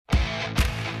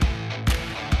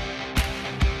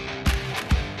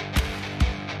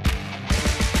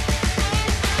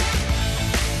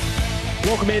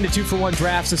Welcome into 2-for-1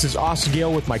 Drafts. This is Austin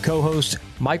Gale with my co-host,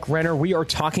 Mike Renner. We are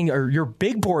talking your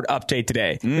big board update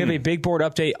today. We have a big board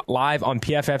update live on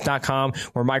PFF.com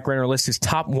where Mike Renner lists his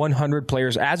top 100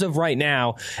 players as of right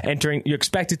now. You're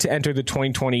expected to enter the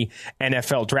 2020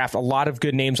 NFL Draft. A lot of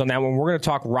good names on that one. We're going to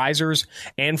talk risers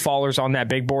and fallers on that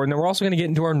big board. And then we're also going to get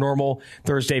into our normal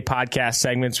Thursday podcast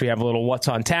segments. We have a little What's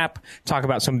on Tap, talk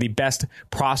about some of the best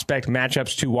prospect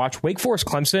matchups to watch. Wake Forest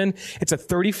Clemson, it's a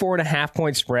 34.5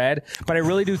 point spread, but I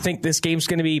really do think this game's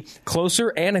going to be closer,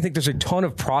 and I think there's a ton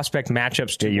of prospect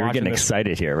matchups to watch. You're getting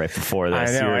excited here right before this.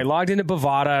 I know. I logged into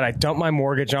Bovada, and I dumped my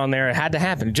mortgage on there. It had to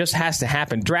happen. It just has to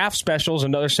happen. Draft Specials,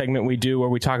 another segment we do where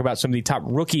we talk about some of the top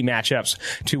rookie matchups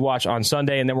to watch on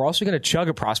Sunday, and then we're also going to chug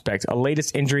a prospect, a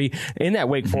latest injury in that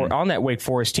on that Wake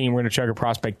Forest team. We're going to chug a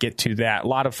prospect, get to that. A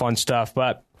lot of fun stuff,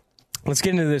 but let's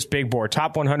get into this big board.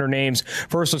 Top 100 names.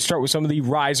 First, let's start with some of the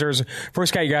risers.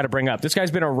 First guy you got to bring up. This guy's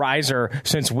been a riser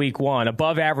since week one.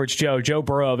 Above average Joe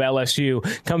Burrow of LSU,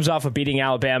 comes off of beating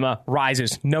Alabama,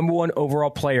 rises. Number one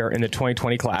overall player in the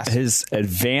 2020 class. His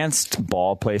advanced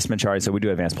ball placement chart. So we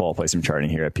do advanced ball placement charting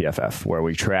here at PFF, where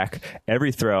we track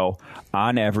every throw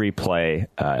on every play,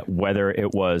 whether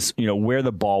it was, where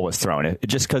the ball was thrown.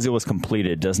 Just because it was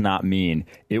completed does not mean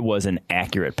it was an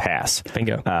accurate pass.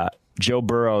 Bingo. Joe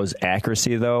Burrow's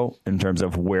accuracy, though, in terms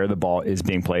of where the ball is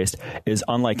being placed, is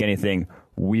unlike anything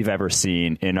we've ever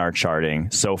seen in our charting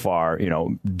so far.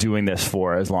 Doing this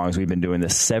for as long as we've been doing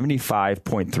this,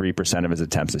 75.3% of his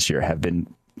attempts this year have been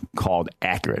called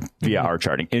accurate via our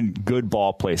charting in good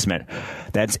ball placement.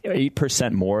 That's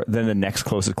 8% more than the next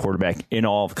closest quarterback in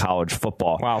all of college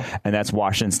football. Wow. And that's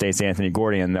Washington State's Anthony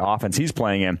Gordon. And the offense he's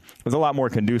playing in was a lot more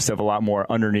conducive, a lot more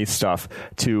underneath stuff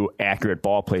to accurate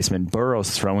ball placement.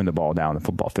 Burrow's throwing the ball down the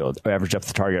football field, average up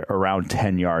the target around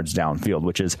 10 yards downfield,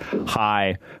 which is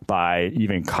high by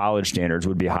even college standards,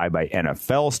 would be high by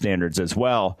NFL standards as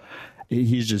well.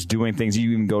 He's just doing things.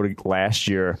 You even go to last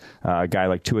year, a guy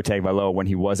like Tua Tagovailoa, when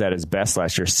he was at his best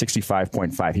last year,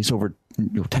 65.5. He's over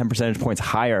 10 percentage points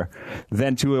higher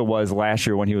than Tua was last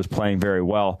year when he was playing very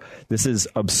well. This is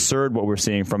absurd what we're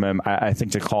seeing from him. I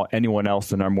think to call anyone else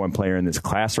the number one player in this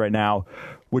class right now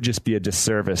would just be a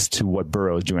disservice to what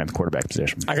Burrow is doing at the quarterback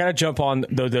position. I got to jump on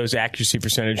those accuracy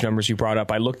percentage numbers you brought up.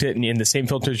 I looked at in the same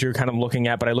filters you're kind of looking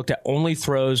at, but I looked at only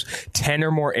throws 10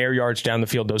 or more air yards down the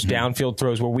field, those downfield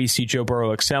throws where we see Joe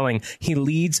Burrow excelling. He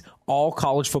leads all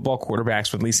college football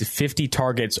quarterbacks with at least 50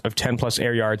 targets of 10-plus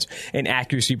air yards and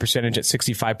accuracy percentage at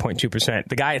 65.2%.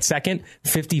 The guy at second,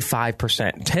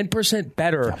 55%. 10%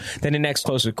 better than the next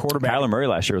closest quarterback. Kyler Murray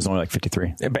last year was only like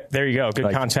 53. But there you go.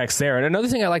 Good context there. And another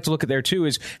thing I like to look at there, too,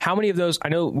 is how many of those, I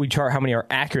know we chart how many are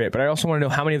accurate, but I also want to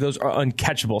know how many of those are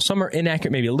uncatchable. Some are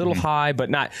inaccurate, maybe a little high, but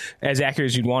not as accurate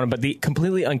as you'd want them. But the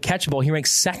completely uncatchable, he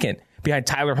ranks second behind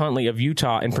Tyler Huntley of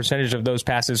Utah in percentage of those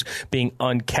passes being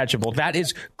uncatchable. That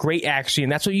is great accuracy,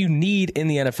 and that's what you need in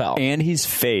the NFL. And he's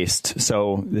faced,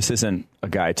 so this isn't a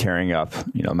guy tearing up,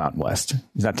 Mountain West.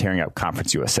 He's not tearing up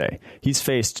Conference USA. He's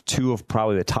faced two of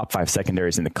probably the top 5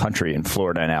 secondaries in the country in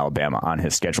Florida and Alabama on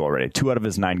his schedule already. 2 out of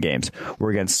his 9 games were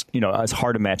against, as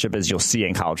hard a matchup as you'll see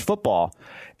in college football,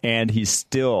 and he's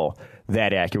still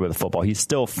that accurate with the football. He's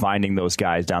still finding those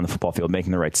guys down the football field,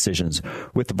 making the right decisions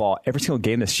with the ball. Every single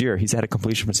game this year, he's had a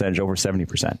completion percentage over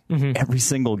 70%. Every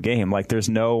single game. Like, there's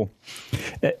no...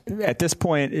 At this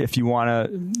point, if you want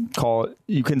to call it,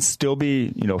 you can still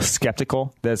be,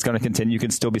 skeptical that it's going to continue. You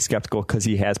can still be skeptical because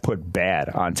he has put bad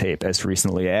on tape as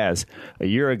recently as a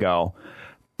year ago.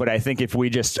 But I think if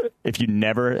you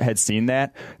never had seen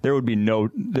that, there would be no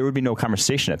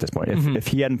conversation at this point. If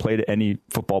he hadn't played any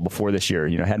football before this year,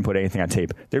 hadn't put anything on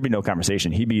tape, there'd be no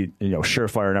conversation. He'd be,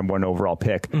 surefire number 1 overall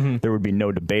pick. There would be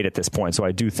no debate at this point. So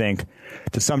I do think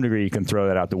to some degree you can throw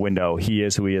that out the window. He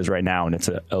is who he is right now, and it's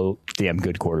a damn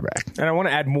good quarterback. And I want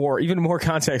to add even more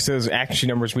context to those accuracy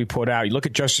numbers we put out. You look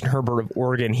at Justin Herbert of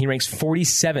Oregon. He ranks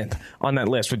 47th on that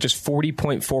list with just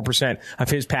 40.4% of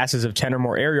his passes of 10 or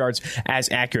more air yards as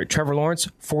accurate. Trevor Lawrence,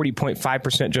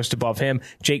 40.5%, just above him.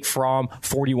 Jake Fromm,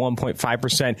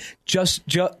 41.5%.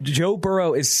 Joe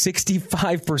Burrow is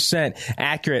 65%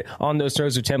 accurate on those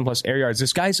throws of 10-plus air yards.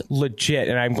 This guy's legit,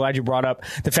 and I'm glad you brought up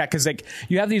the fact, because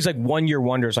you have these one-year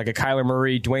wonders, like a Kyler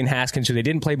Murray, Dwayne Haskins, who they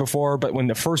didn't play before, but when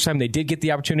the first time they did get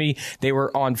the opportunity, they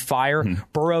were on fire.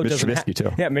 Burrow Mitch Trubisky, too.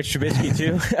 Yeah, Mitch Trubisky,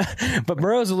 too. But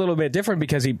Burrow's a little bit different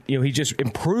because he just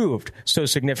improved so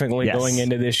significantly going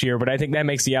into this year. But I think that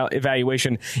makes the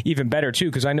evaluation even better too,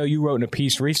 because I know you wrote in a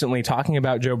piece recently talking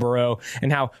about Joe Burrow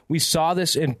and how we saw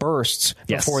this in bursts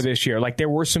before this year. Like there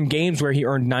were some games where he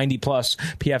earned 90 plus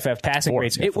PFF passing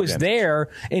rates. It was there,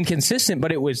 inconsistent,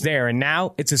 but it was there, and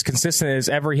now it's as consistent as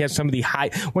ever. He has one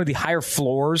of the higher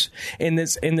floors in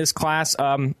this class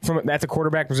from at the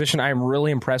quarterback position. I am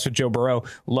really impressed with Joe Burrow.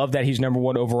 Love that he's number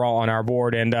 1 overall on our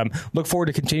board, and look forward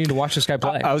to continuing to watch this guy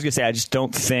play. I was going to say, I just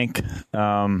don't think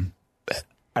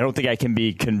I can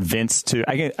be convinced to.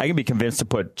 I can be convinced to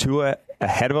put Tua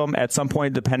ahead of him at some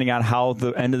point, depending on how the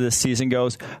end of this season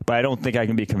goes. But I don't think I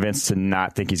can be convinced to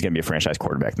not think he's going to be a franchise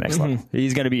quarterback next level.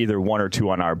 He's going to be either 1 or 2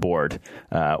 on our board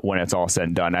when it's all said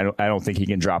and done. I don't think he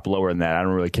can drop lower than that. I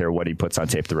don't really care what he puts on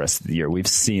tape the rest of the year. We've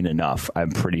seen enough.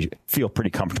 Feel pretty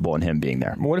comfortable in him being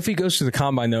there. What if he goes to the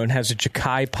combine though and has a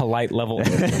Ja'Kai Polite level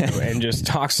and just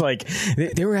talks like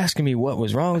they were asking me what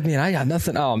was wrong with me and I got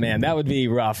nothing? Oh man, that would be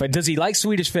rough. Does he like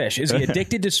Swedish fish? Is he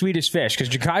addicted to Swedish fish? Because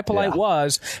Ja'Kai Polite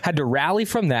had to rally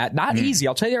from that. Not easy.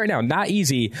 I'll tell you that right now. Not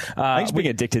easy. I think being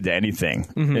addicted to anything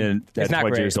at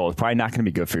 20 years old is probably not going to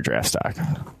be good for your draft stock.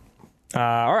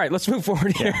 All right, let's move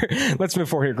forward here. Let's move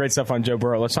forward here. Great stuff on Joe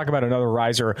Burrow. Let's talk about another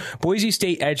riser, Boise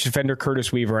State edge defender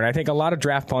Curtis Weaver. And I think a lot of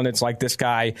draft pundits like this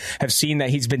guy have seen that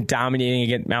he's been dominating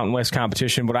against Mountain West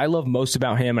competition. What I love most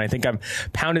about him, and I think I've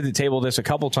pounded the table this a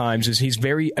couple times, is he's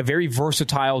a very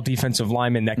versatile defensive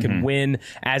lineman that can win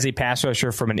as a pass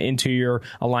rusher from an interior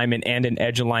alignment and an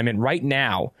edge alignment. Right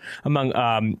now, among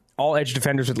all edge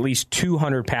defenders with at least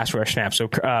 200 pass rush snaps. So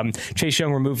Chase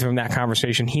Young removed from that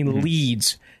conversation. He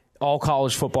leads all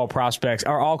college football prospects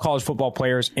or all college football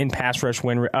players in pass rush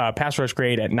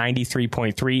grade at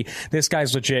 93.3. This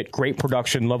guy's legit. Great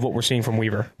production. Love what we're seeing from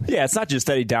Weaver. Yeah, it's not just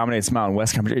that he dominates Mountain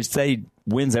West competition. It's that he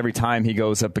wins every time he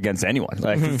goes up against anyone.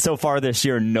 Like so far this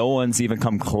year, no one's even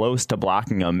come close to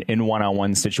blocking him in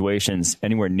one-on-one situations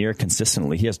anywhere near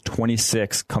consistently. He has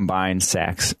 26 combined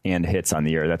sacks and hits on the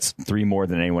year. That's 3 more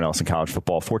than anyone else in college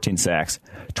football. 14 sacks,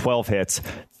 12 hits.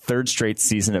 3rd straight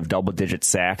season of double-digit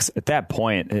sacks. At that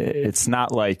point, it's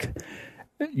not like,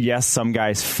 yes, some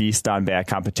guys feast on bad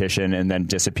competition and then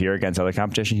disappear against other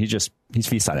competition. He's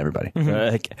feast on everybody.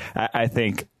 I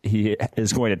think he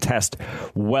is going to test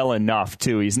well enough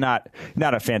too. He's not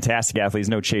a fantastic athlete. He's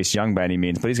no Chase Young by any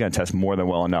means, but he's going to test more than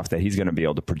well enough that he's going to be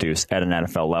able to produce at an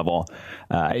NFL level.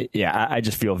 I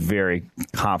just feel very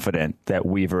confident that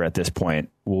Weaver at this point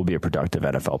will be a productive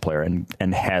NFL player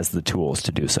and has the tools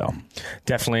to do so.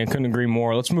 Definitely. I couldn't agree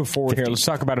more. Let's move forward here. Let's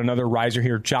talk about another riser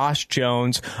here. Josh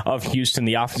Jones of Houston,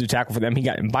 the offensive tackle for them. He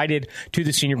got invited to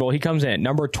the Senior Bowl. He comes in at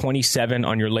number 27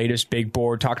 on your latest big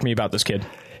board. Talk to me about this kid.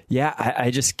 Yeah,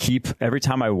 I just keep, every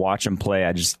time I watch him play,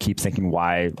 I just keep thinking,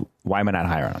 why am I not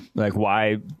higher on him? Like,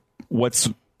 what's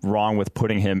wrong with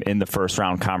putting him in the first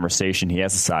round conversation? He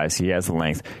has the size, he has the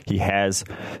length, he has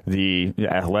the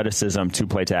athleticism to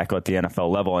play tackle at the NFL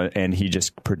level, and he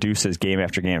just produces game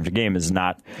after game after game, is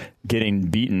not getting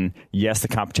beaten. Yes, the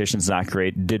competition's not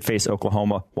great. Did face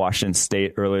Oklahoma, Washington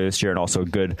State earlier this year, and also a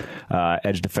good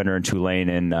edge defender in Tulane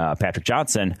and Patrick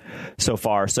Johnson so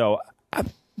far. So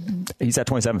he's at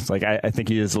 27th. Like, I think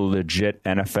he is a legit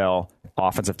NFL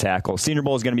offensive tackle. Senior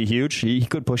Bowl is going to be huge. He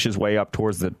could push his way up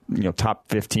towards the top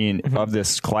 15 of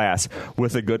this class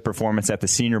with a good performance at the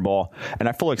Senior Bowl, and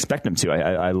I fully expect him to.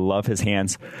 I love his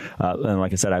hands, and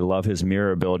like I said, I love his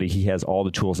mirror ability. He has all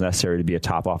the tools necessary to be a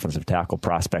top offensive tackle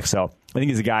prospect. So I think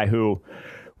he's a guy who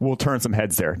will turn some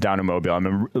heads there down in Mobile. I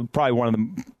mean, probably one of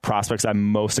the prospects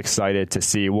I'm most excited to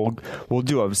see. We'll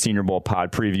do a Senior Bowl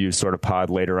pod preview sort of pod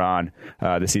later on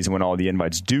this season when all the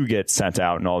invites do get sent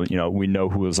out and all, we know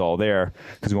who is all there,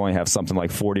 because we only have something like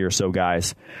 40 or so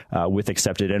guys with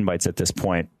accepted invites at this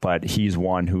point. But he's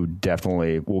one who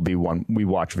definitely will be one we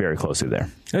watch very closely there.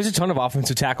 There's a ton of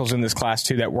offensive tackles in this class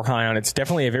too that we're high on. It's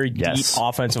definitely a very deep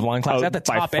offensive line class at the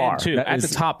top end too. At the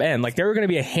top end, like there are going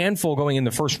to be a handful going in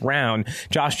the first round.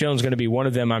 Josh Jones is going to be one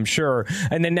of them, I'm sure.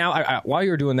 And then now, while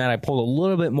you're doing that, I pulled a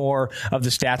little bit more of the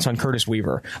stats on Curtis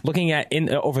Weaver. Looking at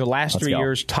over the last 3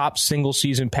 years, top single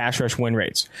season pass rush win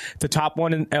rates. The top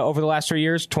one over the last 3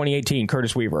 years, 2018,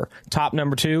 Curtis Weaver. Top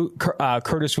number 2,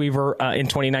 Curtis Weaver in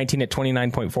 2019 at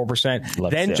 29.4%.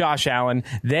 Then Josh Allen.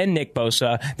 Then Nick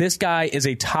Bosa. This guy is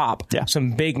a top.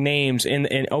 Some big names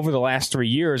in over the last 3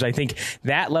 years. I think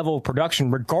that level of production,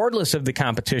 regardless of the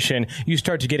competition, you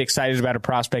start to get excited about a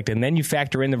prospect, and then you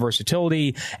factor in the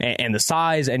versatility and the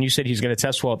size, and you said he's going to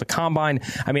test well at the combine.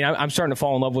 I mean, I'm starting to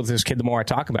fall in love with this kid the more I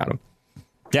talk about him.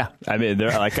 Yeah, I mean,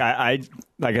 they're like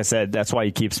like I said, that's why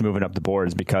he keeps moving up the board,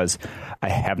 is because I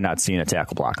have not seen a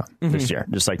tackle block him this year.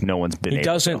 Just like no one's been able to.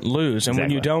 He doesn't lose. And when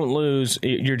you don't lose,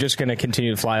 you're just going to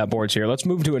continue to fly up boards here. Let's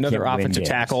move to another offensive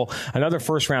tackle, another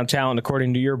first-round talent,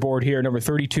 according to your board here, number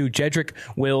 32, Jedrick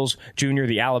Wills Jr.,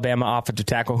 the Alabama offensive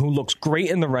tackle, who looks great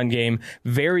in the run game,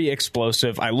 very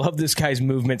explosive. I love this guy's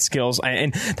movement skills.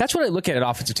 And that's what I look at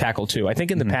offensive tackle, too. I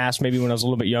think in the past, maybe when I was a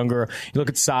little bit younger, you look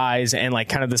at size and like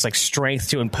kind of this like strength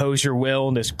to impose your will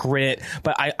and this grit.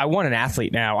 But I want an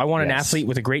athlete now. I want an athlete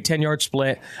with a great 10-yard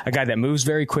split, a guy that moves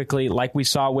very quickly, like we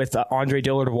saw with Andre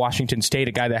Dillard of Washington State,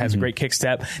 a guy that has a great kick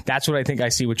step. That's what I think I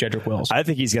see with Jedrick Wills. I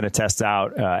think he's going to test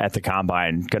out at the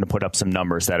combine, going to put up some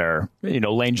numbers that are,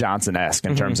 Lane Johnson-esque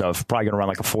in terms of probably going to run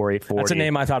like a 4.8 40. That's a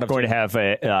name I thought of. Going to have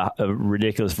a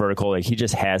ridiculous vertical. Like, he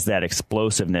just has that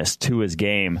explosiveness to his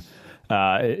game.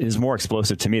 Is more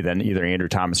explosive to me than either Andrew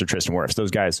Thomas or Tristan Wirfs.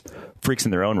 Those guys, freaks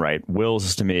in their own right.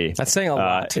 Wills, to me, that's saying a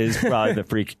lot. Is probably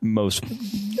the most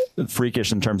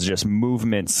freakish in terms of just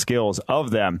movement skills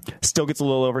of them. Still gets a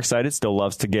little overexcited. Still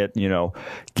loves to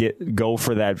go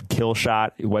for that kill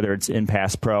shot, whether it's in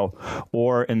pass pro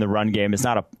or in the run game. It's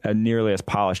not nearly as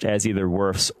polished as either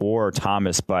Wirfs or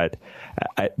Thomas, but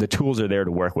the tools are there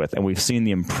to work with, and we've seen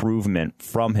the improvement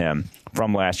from him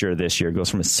from last year to this year. It goes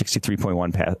from a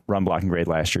 63.1 run blocking grade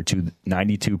last year to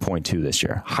 92.2 this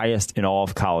year. Highest in all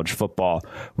of college football.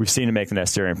 We've seen him make the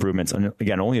necessary improvements. And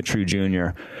again, only a true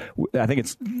junior. I think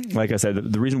it's, like I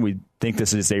said, the reason we think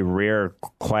this is a rare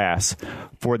class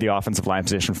for the offensive line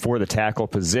position, for the tackle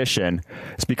position,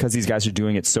 is because these guys are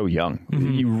doing it so young.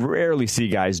 You rarely see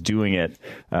guys doing it,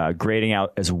 grading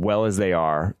out as well as they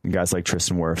are. Guys like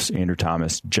Tristan Wirfs, Andrew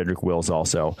Thomas, Jedrick Wills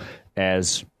also,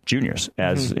 as juniors,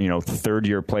 as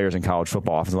third-year players in college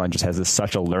football. Offensive line just has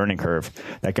such a learning curve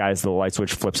that guys, the light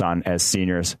switch flips on as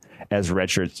seniors, as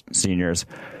redshirt seniors.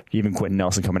 Even Quentin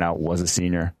Nelson coming out was a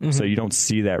senior. So you don't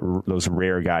see those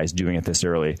rare guys doing it this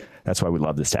early. That's why we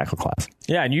love this tackle class.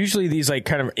 Yeah, and usually these like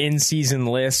kind of in-season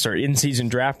lists or in-season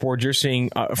draft boards, you're seeing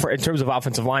in terms of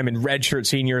offensive linemen, redshirt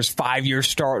seniors, 5-year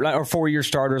start or 4-year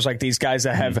starters, like these guys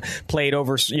that have played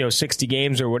over 60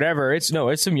 games or whatever. It's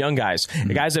some young guys,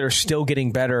 the guys that are still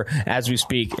getting better as we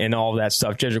speak, and all of that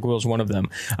stuff. Jedrick Wills is one of them.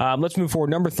 Let's move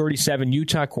forward. Number 37,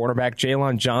 Utah quarterback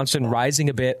Jaylon Johnson, rising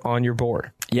a bit on your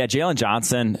board. Yeah, Jaylon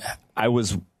Johnson, I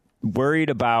was worried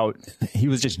about. He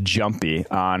was just jumpy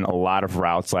on a lot of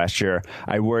routes last year.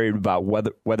 I worried about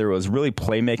whether it was really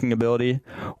playmaking ability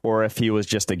or if he was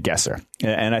just a guesser.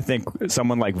 And I think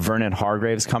someone like Vernon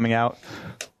Hargraves coming out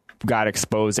got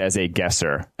exposed as a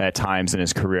guesser at times in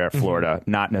his career at Florida,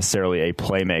 not necessarily a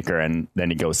playmaker, and then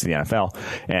he goes to the NFL.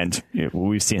 And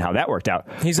we've seen how that worked out.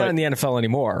 He's not in the NFL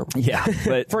anymore. Yeah,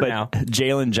 but now.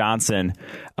 Jaylon Johnson,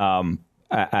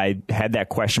 I had that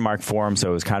question mark for him, so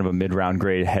it was kind of a mid-round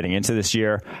grade heading into this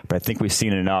year. But I think we've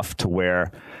seen enough to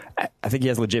where I think he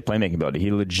has legit playmaking ability.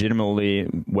 He legitimately,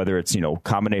 whether it's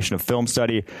combination of film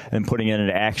study and putting it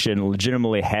into action,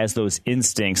 legitimately has those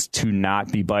instincts to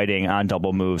not be biting on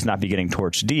double moves, not be getting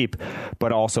torched deep,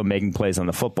 but also making plays on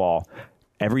the football.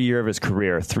 Every year of his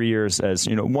career, 3 years as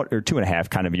 1 or 2.5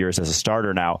 kind of years as a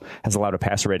starter now, has allowed a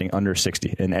passer rating under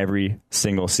 60 in every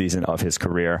single season of his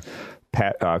career.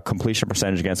 Completion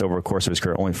percentage against over the course of his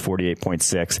career, only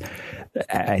 48.6.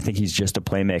 I think he's just a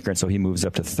playmaker, and so he moves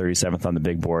up to 37th on the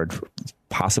big board,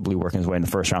 possibly working his way in the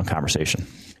first round conversation.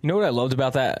 You know what I loved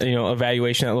about that,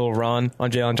 evaluation, that little run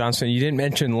on Jaylon Johnson? You didn't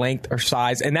mention length or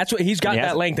size, and that's what he's got,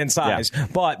 that length and size. Yeah.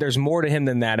 But there's more to him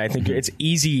than that. I think it's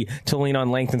easy to lean on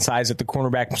length and size at the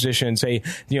cornerback position and say,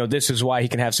 this is why he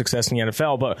can have success in the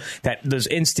NFL. But those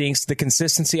instincts, the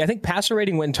consistency, I think passer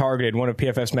rating when targeted, one of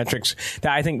PFF's metrics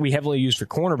that I think we heavily use for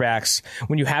cornerbacks.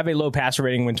 When you have a low passer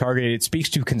rating when targeted, it speaks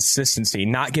to consistency,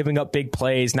 not giving up big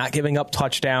plays, not giving up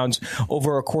touchdowns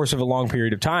over a course of a long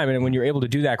period of time. And when you're able to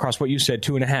do that across what you said,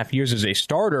 2.5 years as a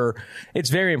starter,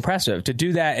 it's very impressive. To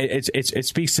do that, it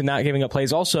speaks to not giving up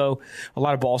plays. Also, a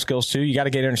lot of ball skills too. You got to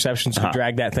get interceptions to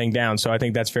drag that thing down. So I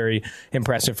think that's very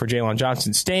impressive for Jaylon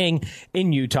Johnson. Staying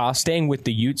in Utah, staying with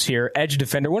the Utes here, edge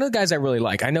defender, one of the guys I really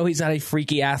like. I know he's not a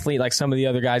freaky athlete like some of the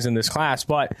other guys in this class,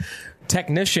 but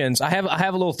technicians, I have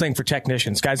a little thing for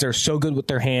technicians, guys that are so good with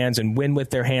their hands and win with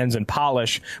their hands and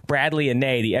polish. Bradley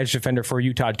Anae, the edge defender for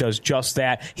Utah, does just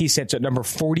that. He sits at number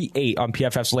 48 on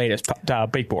PFF's latest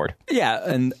big board. Yeah,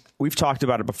 and we've talked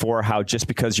about it before, how just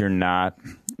because you're not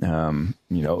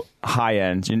high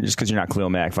end, just because you're not Khalil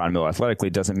Mack, Von Miller athletically,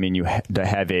 doesn't mean you have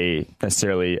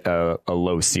necessarily a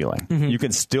low ceiling. You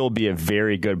can still be a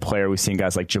very good player. We've seen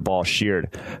guys like Jabal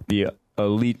Sheard be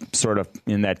elite sort of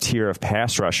in that tier of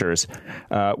pass rushers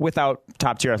without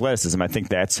top-tier athleticism. I think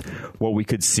that's what we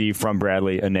could see from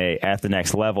Bradlee Anae at the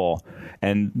next level.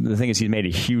 And the thing is, he's made a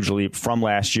huge leap from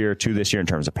last year to this year in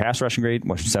terms of pass rushing grade,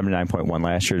 went from 79.1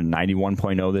 last year to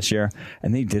 91.0 this year.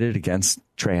 And they did it against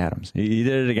Trey Adams. He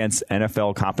did it against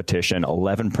NFL competition,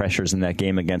 11 pressures in that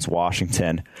game against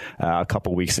Washington a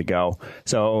couple weeks ago.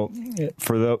 So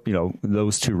for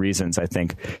those two reasons, I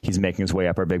think he's making his way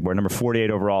up our big board. Number 48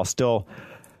 overall, still...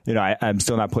 I'm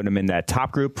still not putting him in that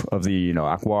top group of the,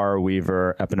 Akwar,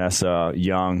 Weaver, Epinesa,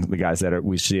 Young, the guys that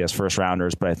we see as first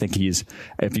rounders. But I think if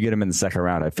you get him in the second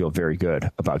round, I feel very good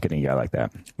about getting a guy like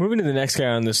that. Moving to the next guy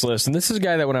on this list, and this is a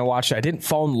guy that when I watched, I didn't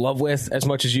fall in love with as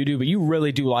much as you do, but you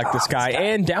really do like this guy.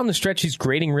 And down the stretch, he's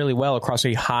grading really well across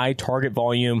a high target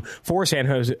volume for San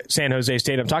Jose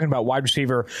State. I'm talking about wide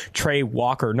receiver Trey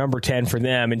Walker, number 10 for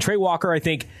them. And Trey Walker, I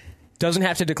think, doesn't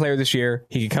have to declare this year.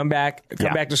 He can come back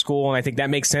to school, and I think that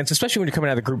makes sense, especially when you're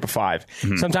coming out of the group of 5.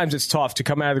 Mm-hmm. Sometimes it's tough to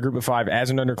come out of the group of 5 as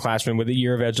an underclassman with a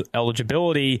year of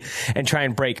eligibility and try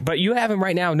and break. But you have him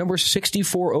right now, number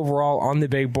 64 overall on the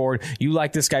big board. You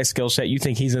like this guy's skill set. You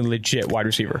think he's a legit wide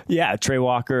receiver. Yeah, Trey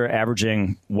Walker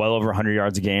averaging well over 100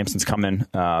 yards a game since coming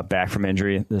back from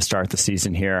injury to start the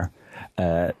season here.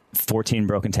 14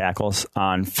 broken tackles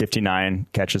on 59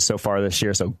 catches so far this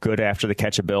year, so good after the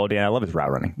catchability, and I love his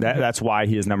route running. That's why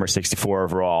he is number 64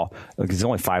 overall. He's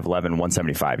only 5'11",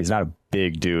 175. He's not a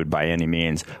big dude by any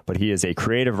means, but he is a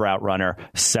creative route runner,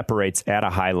 separates at a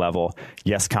high level.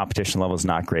 Yes, competition level is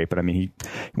not great, but I mean, he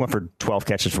went for 12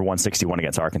 catches for 161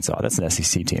 against Arkansas. That's an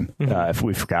SEC team, if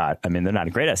we forgot. I mean, they're not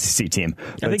a great SEC team.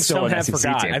 I think some have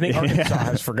forgot. I think Arkansas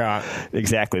has forgot.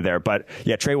 Exactly there. But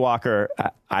yeah, Trey Walker,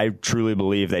 I truly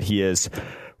believe that he is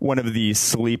one of the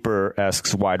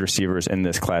sleeper-esque wide receivers in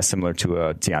this class, similar to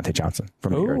Deontay Johnson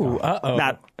from a year ago.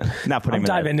 Not putting him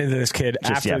in. I'm diving into this kid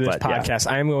after this podcast.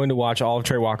 Yeah. I am going to watch all of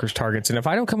Trey Walker's targets, and if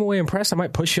I don't come away impressed, I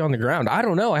might push you on the ground. I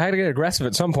don't know. I had to get aggressive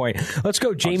at some point. Let's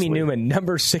go Jamie Newman,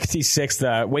 number 66,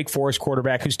 the Wake Forest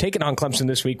quarterback who's taking on Clemson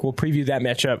this week. We'll preview that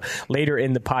matchup later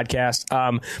in the podcast.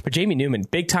 But Jamie Newman,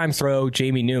 big-time throw,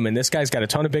 Jamie Newman. This guy's got a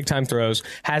ton of big-time throws,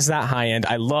 has that high end.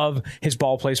 I love his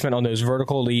ball placement on those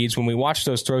vertical leads. When we watch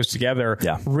those throws together,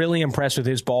 really impressed with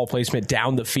his ball placement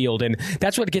down the field. And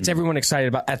that's what gets everyone excited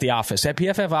about at the office. At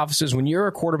PFF offices, when you're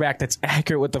a quarterback that's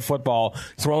accurate with the football,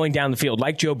 throwing down the field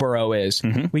like Joe Burrow is,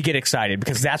 we get excited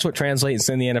because that's what translates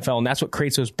in the NFL, and that's what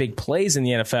creates those big plays in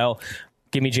the NFL.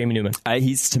 Give me Jamie Newman.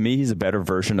 To me, he's a better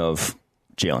version of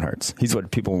Jalen Hurts. He's what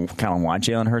people kind of want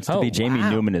Jalen Hurts to be. Jamie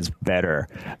Newman is better,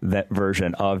 that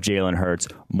version of Jalen Hurts,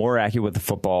 more accurate with the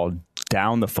football,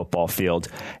 down the football field.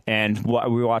 And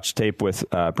we watched tape with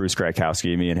Bruce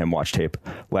Gradkowski. Me and him watched tape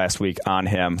last week on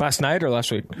him. Last night or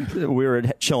last week? We were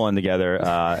chilling together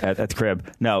at the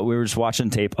crib. No, we were just watching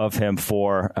tape of him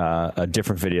for a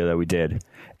different video that we did.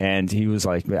 And he was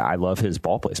like, I love his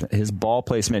ball placement. His ball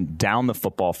placement down the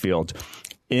football field.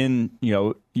 It's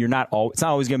not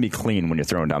always going to be clean when you're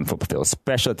throwing down the football field,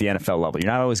 especially at the NFL level.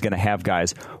 You're not always going to have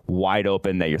guys wide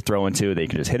open that you're throwing to that you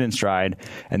can just hit in stride,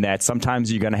 and that sometimes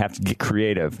you're going to have to get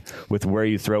creative with where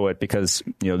you throw it because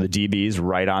the DB is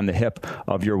right on the hip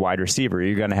of your wide receiver.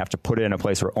 You're going to have to put it in a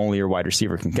place where only your wide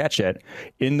receiver can catch it.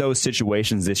 In those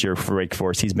situations this year for Wake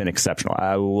Forest, he's been exceptional.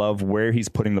 I love where he's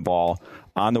putting the ball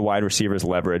on the wide receiver's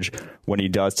leverage when he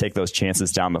does take those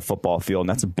chances down the football field, and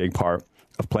that's a big part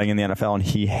of playing in the NFL, and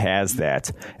he has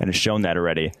that and has shown that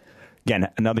already. Again,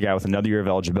 another guy with another year of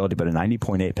eligibility, but a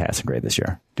 90.8 passing grade this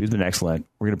year. Dude's been excellent.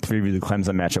 We're going to preview the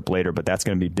Clemson matchup later, but that's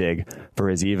going to be big for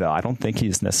his eval. I don't think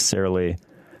he's necessarily...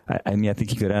 I think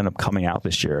he could end up coming out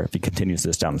this year if he continues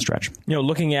this down the stretch.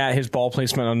 Looking at his ball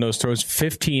placement on those throws,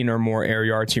 15 or more air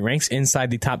yards. He ranks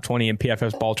inside the top 20 in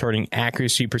PFF's ball turning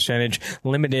accuracy percentage.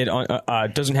 Limited on,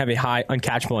 doesn't have a high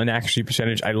uncatchable inaccuracy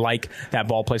percentage. I like that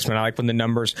ball placement. I like when the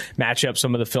numbers match up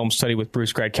some of the film study with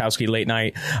Bruce Gradkowski late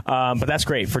night. But that's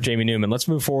great for Jamie Newman. Let's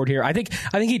move forward here. I think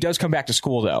he does come back to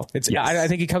school though. I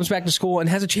think he comes back to school and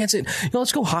has a chance at,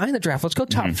 let's go high in the draft. Let's go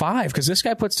top 5 because this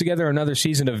guy puts together another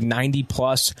season of 90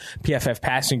 plus PFF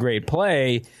passing grade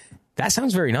play. That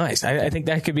sounds very nice. I think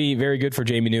that could be very good for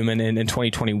Jamie Newman in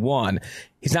 2021.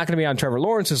 He's not going to be on Trevor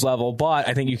Lawrence's level, but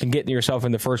I think you can get yourself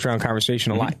in the first round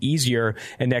conversation a lot easier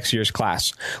in next year's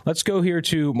class. Let's go here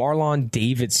to Marlon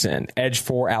Davidson, edge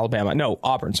for Alabama. No,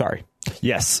 Auburn, sorry.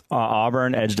 Yes,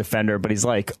 Auburn edge defender, but he's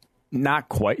like not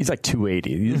quite. He's like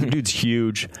 280. The dude's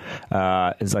huge.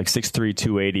 Is like 6'3",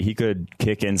 280. He could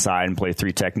kick inside and play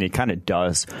 3 technique. Kind of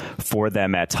does for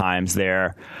them at times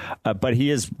there. But he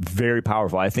is very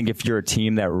powerful. I think if you're a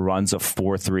team that runs a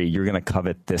 4-3, you're going to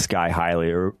covet this guy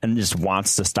highly and just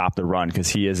wants to stop the run because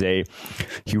he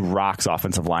rocks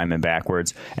offensive linemen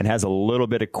backwards and has a little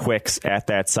bit of quicks at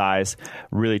that size,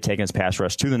 really taking his pass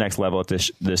rush to the next level at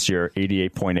this year.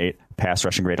 88.8 pass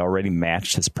rushing grade, already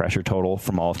matched his pressure total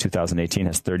from all of 2018,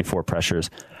 has 34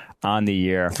 pressures on the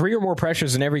year. 3 or more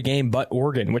pressures in every game but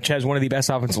Oregon, which has one of the best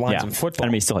offensive lines in football. I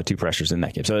mean, he still had 2 pressures in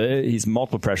that game. So he's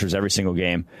multiple pressures every single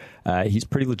game. He's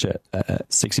pretty legit.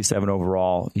 67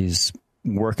 overall. He's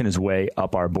working his way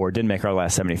up our board. Didn't make our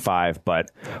last 75, but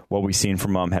what we've seen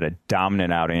from him, had a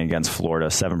dominant outing against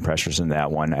Florida, 7 pressures in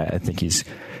that one. I think he's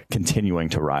continuing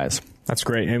to rise. That's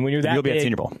great. And when you're that You'll be big, at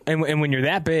Senior Bowl. And when you're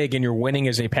that big and you're winning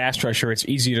as a pass rusher, it's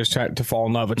easy to start to fall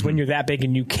in love. It's when you're that big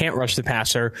and you can't rush the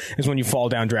passer is when you fall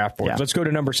down draft boards. Yeah. Let's go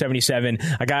to number 77,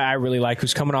 a guy I really like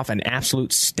who's coming off an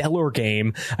absolute stellar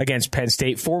game against Penn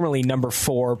State, formerly number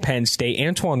 4 Penn State,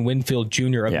 Antoine Winfield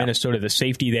Jr. of Minnesota, the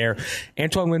safety there.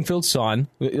 Antoine Winfield's son.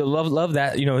 Love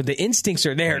that. You know, the instincts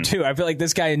are there too. I feel like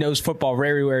this guy knows football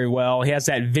very, very well. He has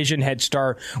that vision head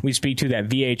start we speak to, that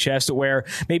VHS, where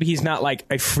maybe he's not like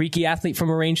a freaky athlete from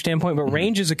a range standpoint, but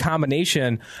range is a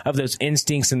combination of those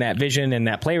instincts and that vision and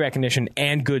that play recognition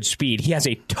and good speed. He has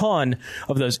a ton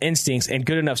of those instincts and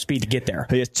good enough speed to get there.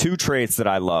 He has 2 traits that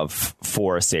I love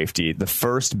for a safety. The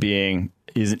first being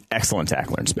he's an excellent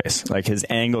tackler in space. Like his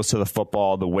angles to the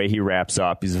football, the way he wraps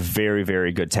up, he's a very,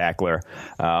 very good tackler.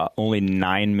 Only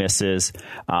 9 misses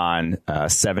on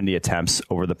 70 attempts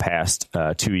over the past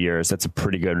 2 years. That's a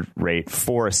pretty good rate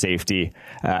for a safety.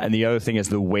 And the other thing is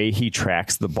the way he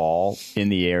tracks the ball in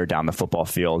the air down the football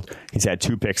field. He's had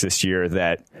 2 picks this year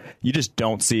that you just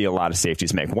don't see a lot of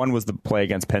safeties make. One was the play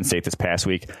against Penn State this past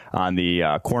week on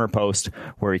the corner post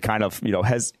where he kind of,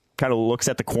 looks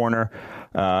at the corner,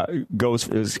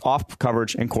 is off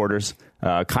coverage in quarters,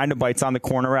 kind of bites on the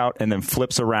corner out, and then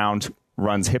flips around,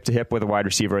 runs hip to hip with a wide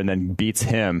receiver, and then beats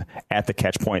him at the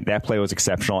catch point. That play was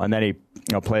exceptional. And then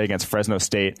a play against Fresno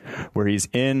State where he's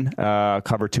in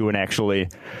cover 2 and actually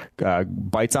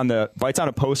bites on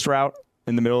a post route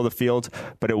in the middle of the field,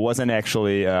 but it wasn't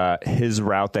actually his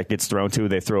route that gets thrown to.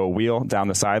 They throw a wheel down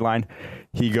the sideline.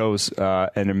 He goes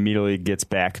and immediately gets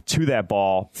back to that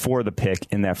ball for the pick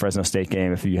in that Fresno State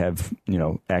game. If you have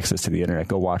access to the internet,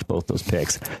 go watch both those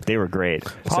picks. They were great.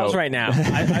 Pause right now.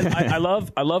 I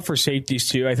love for safeties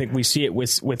too. I think we see it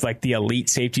with like the elite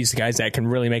safeties, the guys that can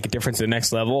really make a difference at the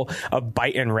next level, of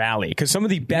bite and rally. Because some of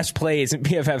the best plays in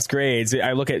PFF's grades,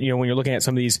 I look at when you're looking at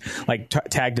some of these like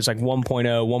tagged as like 1.0,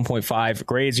 1.5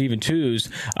 grades, or even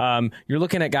 2s. You're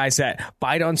looking at guys that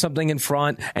bite on something in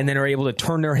front and then are able to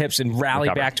turn their hips and rally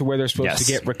back to where they're supposed to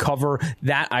get, recover.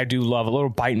 That I do love. A little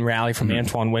bite and rally from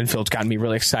Antoine Winfield's gotten me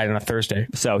really excited on a Thursday.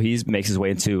 So he makes his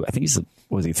way into, I think he's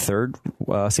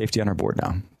 3rd safety on our board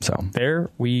now. So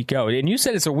there we go. And you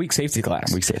said it's a weak safety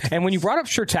class. Weak safety. And when you brought up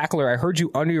sure tackler, I heard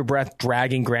you under your breath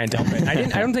dragging Grant Delpit.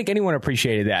 I don't think anyone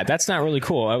appreciated that. That's not really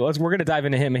cool. We're going to dive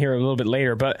into him here a little bit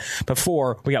later. But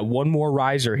before, we got one more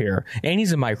riser here. And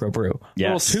he's a microbrew.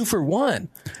 Yes. Little 2-for-1.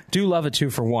 Do love a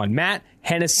 2-for-1. Matt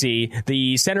Hennessy,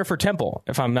 the center for Temple,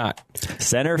 if I'm not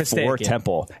mistaken. For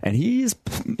Temple. And he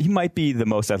might be the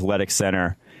most athletic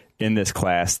center in this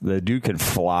class. The dude can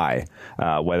fly,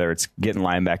 whether it's getting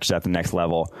linebackers at the next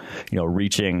level,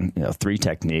 reaching 3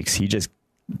 techniques. He just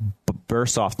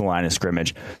bursts off the line of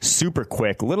scrimmage, super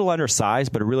quick, a little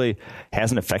undersized, but it really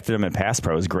hasn't affected him in pass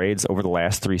pro. His grades over the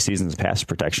last 3 seasons of pass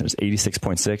protection is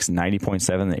 86.6,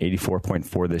 90.7, and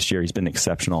 84.4 this year. He's been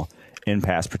exceptional in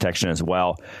pass protection as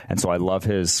well. And so I love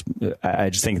I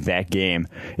just think that game,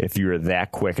 if you're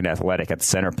that quick and athletic at the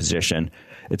center position,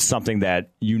 it's something that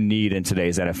you need in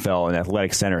today's NFL. An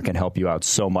athletic center can help you out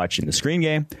so much in the screen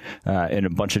game, in a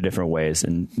bunch of different ways,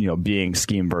 and being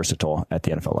scheme versatile at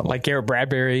the NFL level. Like Garrett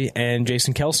Bradbury and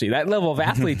Jason Kelsey. That level of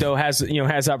athlete though has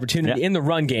opportunity in the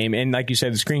run game, and like you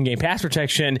said, the screen game, pass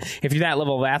protection. If you're that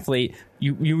level of athlete,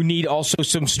 you need also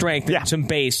some strength and some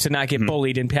base to not get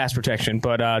bullied in pass protection.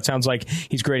 But it sounds like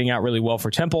he's grading out really well for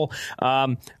Temple.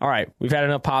 All right, we've had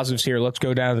enough positives here. Let's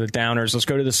go down to the downers. Let's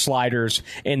go to the sliders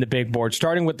in the big board.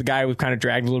 Starting with the guy we've kind of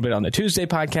dragged a little bit on the Tuesday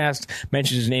podcast.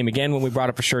 Mentioned his name again when we brought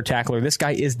up a sure tackler. This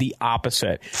guy is the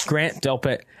opposite. Grant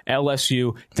Delpit,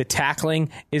 LSU. The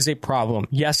tackling is a problem.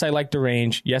 Yes, I like the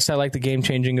range. Yes, I like the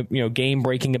game-changing,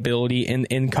 game-breaking ability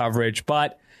in coverage,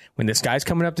 but when this guy's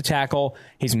coming up to tackle,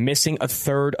 he's missing a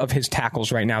third of his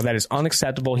tackles right now. That is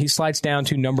unacceptable. He slides down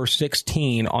to number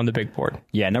 16 on the big board.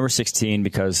 Yeah, number 16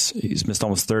 because he's missed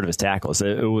almost a third of his tackles.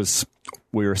 It was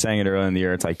we were saying it earlier in the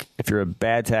year. It's like if you're a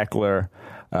bad tackler,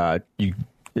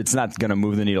 it's not going to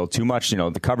move the needle too much.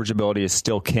 The coverage ability is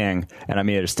still king, and I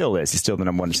mean it still is. He's still the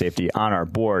number one safety on our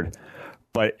board.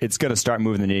 But it's going to start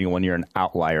moving the needle when you're an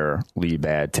outlierly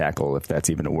bad tackle, if that's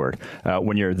even a word.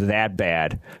 When you're that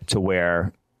bad to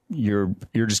where you're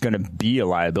just going to be a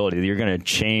liability. You're going to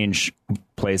change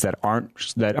plays that aren't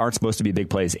supposed to be big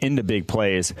plays into big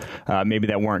plays. Maybe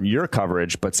that weren't your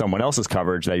coverage, but someone else's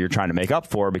coverage that you're trying to make up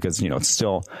for because it's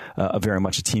still very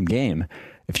much a team game.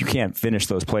 If you can't finish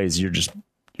those plays,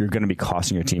 you're going to be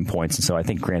costing your team points. And so I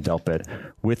think Grant Delpit,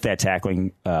 with that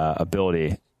tackling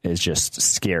ability, is just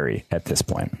scary at this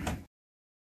point.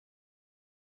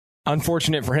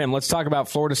 Unfortunate for him. Let's talk about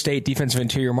Florida State defensive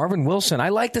interior Marvin Wilson. I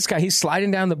like this guy. He's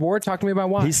sliding down the board. Talk to me about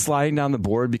why. He's sliding down the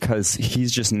board because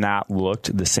he's just not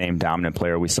looked the same dominant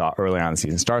player we saw earlier on in the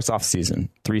season. Starts off the season,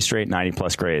 3 straight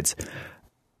 90-plus grades.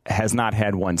 Has not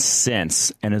had one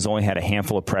since and has only had a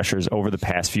handful of pressures over the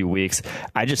past few weeks.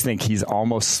 I just think he's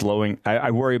almost slowing.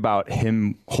 I worry about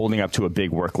him holding up to a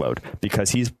big workload because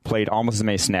he's played almost as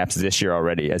many snaps this year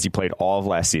already as he played all of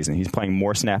last season. He's playing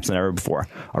more snaps than ever before.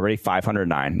 Already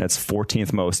 509. That's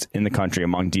 14th most in the country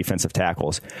among defensive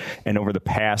tackles. And over the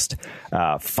past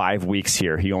 5 weeks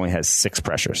here, he only has 6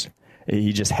 pressures.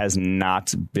 He just has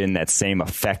not been that same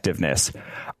effectiveness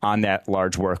on that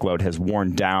large workload, has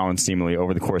worn down seemingly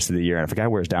over the course of the year. And if a guy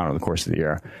wears down over the course of the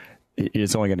year,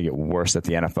 it's only going to get worse at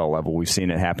the NFL level. We've seen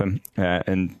it happen.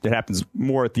 And it happens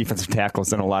more at defensive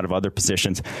tackles than a lot of other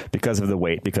positions because of the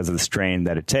weight, because of the strain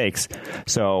that it takes.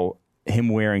 So him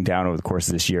wearing down over the course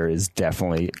of this year is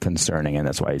definitely concerning, and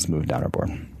that's why he's moved down our board.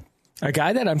 A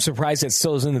guy that I'm surprised that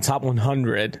still is in the top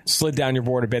 100, slid down your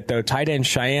board a bit, though, tight end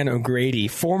Cheyenne O'Grady,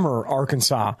 former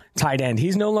Arkansas tight end.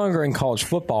 He's no longer in college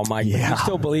football, Mike, but you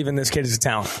still believe in this kid as a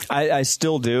talent. I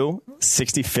still do.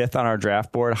 65th on our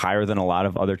draft board, higher than a lot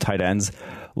of other tight ends,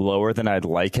 lower than I'd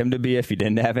like him to be if he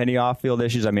didn't have any off-field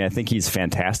issues. I mean, I think he's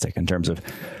fantastic in terms of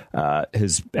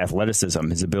his athleticism,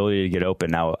 his ability to get open.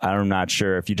 Now, I'm not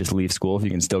sure if you just leave school, if you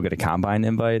can still get a combine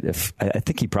invite. I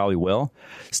think he probably will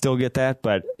still get that,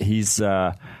 but he's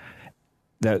the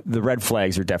red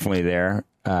flags are definitely there.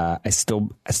 I still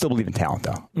believe in talent,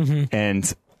 though,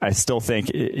 and I still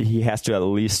think he has to at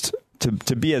least.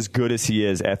 To be as good as he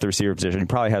is at the receiver position, he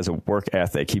probably has a work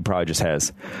ethic. He probably just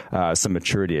has some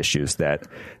maturity issues. That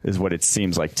is what it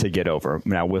seems like to get over.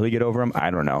 Now, will he get over them? I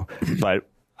don't know. But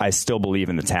I still believe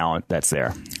in the talent that's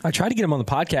there. I tried to get him on the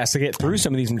podcast to get through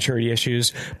some of these maturity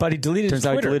issues, but he deleted his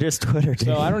Twitter. He deleted his Twitter.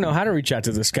 So I don't know how to reach out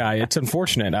to this guy. It's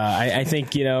unfortunate. I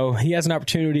think he has an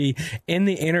opportunity in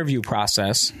the interview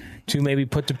process to maybe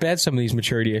put to bed some of these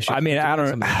maturity issues. I mean, I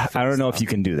don't know if you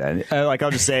can do that. I'll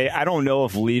just say, I don't know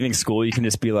if leaving school you can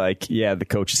just be like, yeah, the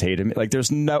coaches hated me. Like,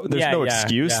 there's no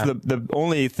excuse. Yeah. The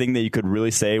only thing that you could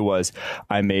really say was,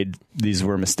 these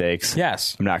were mistakes.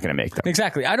 Yes, I'm not going to make them.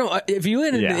 Exactly. I don't. If you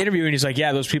end the interview and he's like,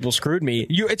 yeah, those people screwed me.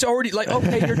 It's already like,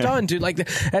 okay, you're done, dude. Like,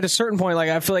 at a certain point, like,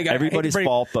 I feel like everybody's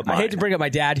fault, but mine. I hate to bring up my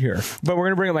dad here, but we're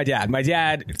going to bring up my dad. My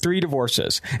dad, 3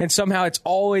 divorces, and somehow it's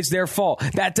always their fault.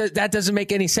 That doesn't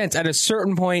make any sense. At a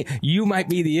certain point, you might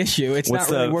be the issue. It's not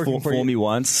really working for you. Fool me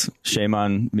once, shame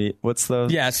on me. What's the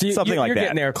something like that? You're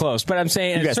getting there close, but I'm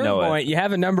saying at a certain point, you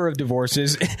have a number of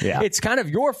divorces. Yeah. It's kind of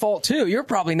your fault too. You're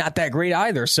probably not that great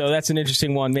either. So that's an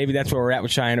interesting one. Maybe that's where we're at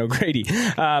with Cheyenne O'Grady.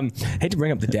 Hate to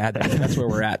bring up the dad. That's where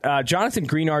we're at. Jonathan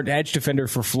Greenard, edge defender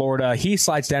for Florida. He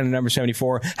slides down to number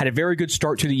 74. Had a very good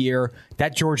start to the year.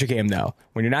 That Georgia game, though,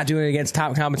 when you're not doing it against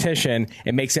top competition,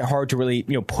 it makes it hard to really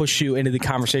push you into the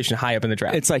conversation high up in the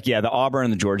draft. It's like, the Auburn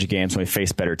and the Georgia games when we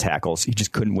faced better tackles, you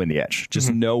just couldn't win the edge.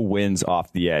 Just no wins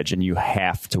off the edge, and you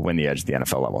have to win the edge at the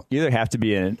NFL level. You either have to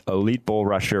be an elite bull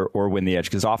rusher or win the edge,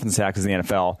 because offensive tackles in the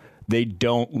NFL, they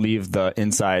don't leave the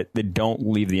inside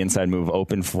move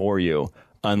open for you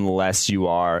unless you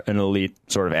are an elite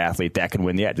sort of athlete that can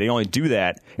win the edge. They only do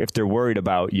that if they're worried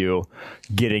about you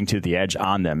getting to the edge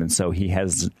on them. And so he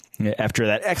has, after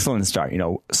that excellent start,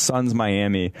 Suns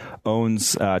Miami,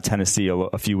 owns Tennessee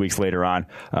a few weeks later on,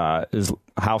 is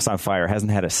house on fire.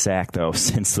 Hasn't had a sack, though,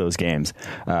 since those games,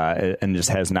 and just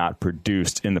has not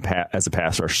produced as a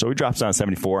pass rusher. So he drops down to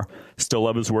 74. Still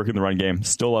love his work in the run game.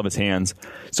 Still love his hands.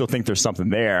 Still think there's something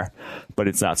there, but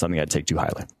it's not something I'd take too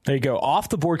highly. There you go. Off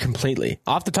the board completely.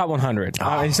 Off the top 100.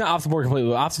 He's not off the board completely,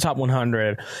 but off the top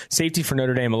 100. Safety for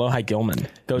Notre Dame, Alohi Gilman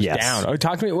goes down.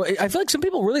 Talk to me. I feel like some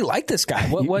people really like this guy.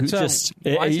 What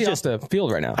Why is he off the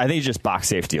field right now? I think he's just box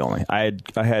safety only. I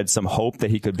had some hope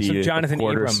that he could be some Jonathan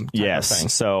Abram.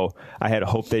 Yes, so I had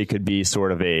hope that he could be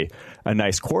sort of a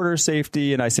nice quarter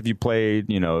safety, a nice if you played,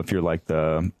 if you're like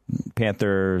the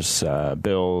Panthers,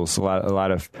 Bills, a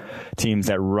lot of teams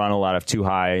that run a lot of too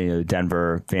high,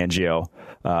 Denver, Fangio,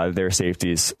 their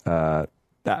safeties.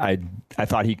 I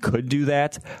thought he could do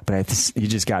that, but he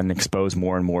just gotten exposed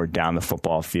more and more down the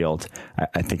football field.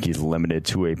 I think he's limited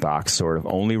to a box sort of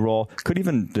only role. Could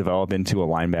even develop into a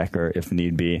linebacker if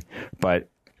need be, but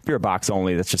if you're a box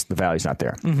only, that's just the value's not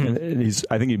there.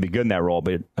 Mm-hmm. I think he'd be good in that role,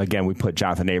 but again, we put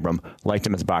Jonathan Abram, liked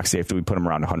him as a box safety. We put him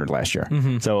around 100 last year.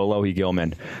 Mm-hmm. So Alohi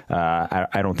Gilman,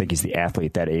 I don't think he's the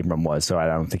athlete that Abram was, so I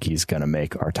don't think he's going to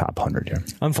make our top 100 here.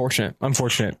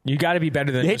 Unfortunate. You got to be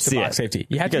better than just a box safety.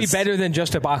 You have to be better than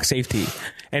just a box safety.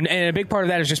 And a big part of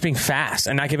that is just being fast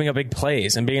and not giving up big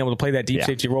plays and being able to play that deep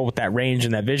safety role with that range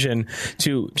and that vision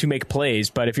to make plays.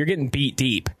 But if you're getting beat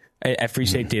deep at free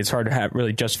safety, it's hard to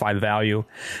really justify the value.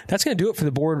 That's going to do it for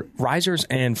the board risers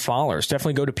and fallers.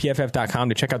 Definitely go to pff.com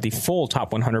to check out the full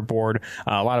top 100 board.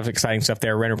 A lot of exciting stuff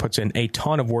there. Renner puts in a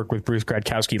ton of work with Bruce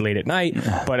Gradkowski late at night,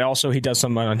 but also he does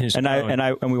some on his own.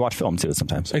 And we watch film too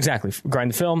sometimes. Exactly. Grind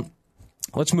the film.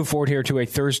 Let's move forward here to a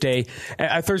Thursday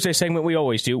segment we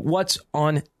always do. What's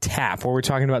on tap? Where we're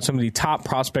talking about some of the top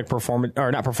prospect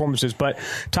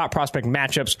top prospect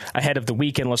matchups ahead of the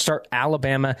weekend. Let's start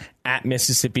Alabama at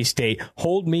Mississippi State.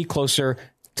 Hold me closer,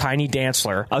 Tiny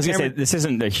Dantzler. I was going to say, this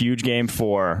isn't a huge game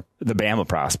for the Bama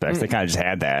prospects. They kind of just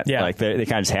had that. Yeah. Like they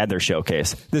kind of just had their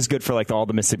showcase. This is good for like all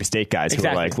the Mississippi State guys who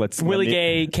are like, Willie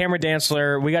Gay, Cameron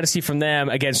Dantzler. We got to see from them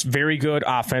against very good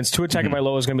offense. Tua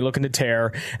Tagovailoa is going to be looking to tear.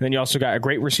 And then you also got a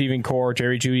great receiving core,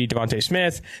 Jerry Jeudy, Devontae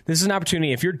Smith. This is an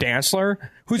opportunity if you're Dantzler,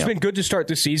 who's been good to start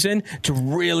the season, to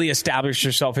really establish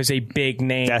yourself as a big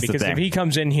name. That's because if he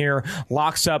comes in here,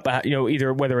 locks up,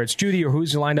 either whether it's Jeudy or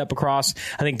who's lined up across,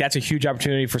 I think that's a huge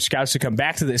opportunity for scouts to come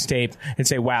back to this tape and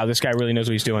say, wow, this guy really knows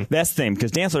what he's doing. That's the thing,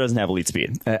 because Dantzler doesn't have elite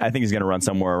speed. I think he's going to run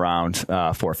somewhere around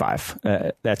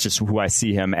 4.5. That's just who I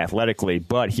see him athletically,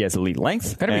 but he has elite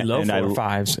length. Better be low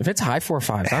 4.5s. If it's high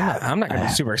 4.5s, I'm not going to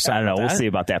be super excited. I don't know. We'll see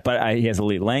about that. But he has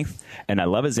elite length, and I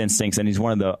love his instincts, and he's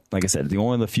one of the, like I said, the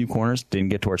only of the few corners didn't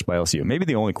get torched by LSU. Maybe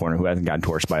the only corner who hasn't gotten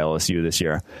torched by LSU this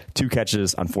year. 2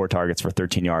 catches on 4 targets for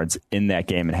 13 yards in that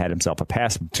game and had himself a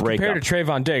pass breakup. Compared to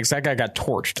Trayvon Diggs, that guy got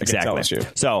torched against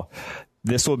LSU. So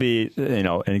this will be, and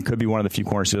it could be one of the few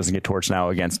corners who doesn't get torched now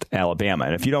against Alabama.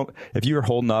 And if you're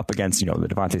holding up against, the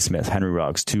Devontae Smith, Henry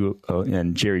Ruggs,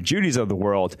 and Jerry Jeudy's of the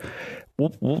world,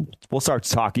 we'll start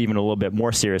to talk even a little bit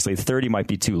more seriously. 30 might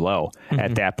be too low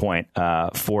at that point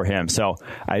for him. So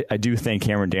I do think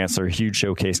Cameron Dantzler, huge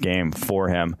showcase game for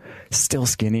him. Still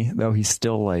skinny, though. He's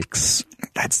still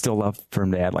I'd still love for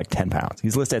him to add 10 pounds.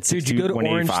 He's listed at 6'2", Dude, you go to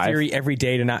Orange Theory every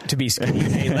day to be skinny.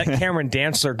 Hey, let Cameron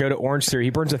Dantzler go to Orange Theory.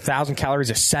 He burns 1,000 calories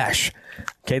a sesh.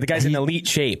 Okay, the guy's in elite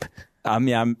shape. I'm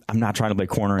not trying to play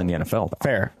corner in the NFL, though.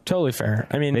 Fair. Totally fair.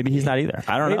 I mean, maybe he's not either.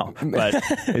 I don't know. But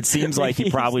it seems like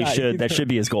he probably should. That should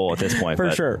be his goal at this point.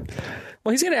 For sure.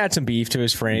 Well, he's going to add some beef to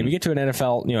his frame. You get to an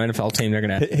NFL team, they're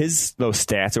going to those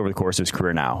stats over the course of his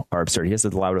career now are absurd. He has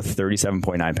allowed a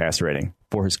 37.9 passer rating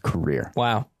for his career.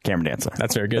 Wow. Cameron Dantzler.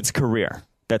 That's very good. That's career.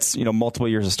 That's, multiple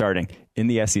years of starting in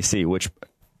the SEC, which,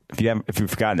 if you've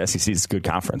forgotten, the SEC is a good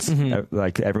conference.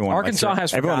 Like everyone, Arkansas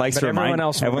has forgotten, everyone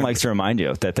likes to remind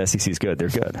you that the SEC is good. They're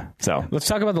good. So let's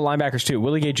talk about the linebackers too.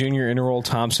 Willie Gay Jr., Interroll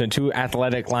Thompson, 2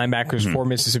 athletic linebackers for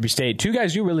Mississippi State. 2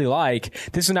 guys you really like.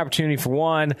 This is an opportunity for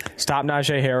one, stop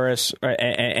Najee Harris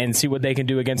and see what they can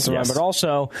do against the run. But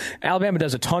also, Alabama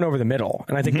does a ton over the middle,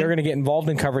 and I think they're going to get involved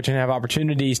in coverage and have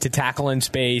opportunities to tackle in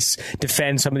space,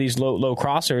 defend some of these low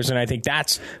crossers, and I think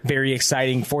that's very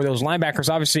exciting for those linebackers.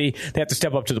 Obviously, they have to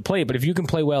step up to the plate, but if you can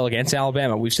play well against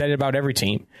Alabama, we've said it about every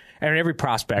team and every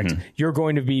prospect, you're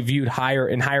going to be viewed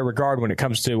in higher regard when it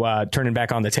comes to turning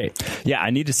back on the tape. Yeah,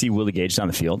 I need to see Willie Gage on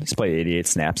the field. He's played 88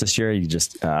 snaps this year. He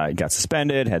just got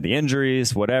suspended, had the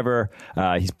injuries, whatever.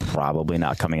 He's probably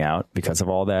not coming out because of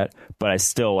all that, but I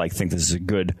still think this is a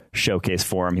good showcase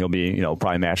for him. He'll be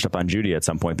probably matched up on Jeudy at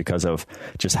some point because of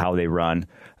just how they run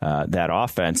that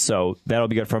offense. So that'll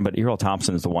be good for him. But Earl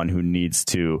Thompson is the one who needs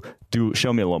to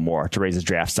show me a little more to raise his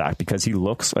draft stock, because he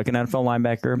looks like an NFL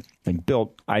linebacker,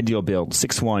 ideal build,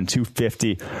 6'1",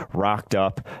 250, rocked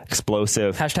up,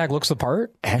 explosive. Hashtag looks the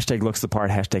part. Hashtag looks the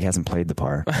part. Hashtag hasn't played the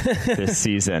part this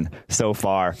season so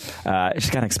far.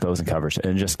 Just kind of exposed in coverage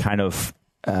and just kind of.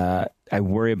 I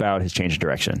worry about his change of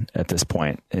direction at this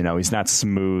point. He's not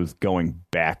smooth going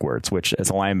backwards, which as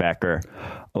a linebacker,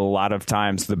 a lot of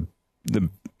times the the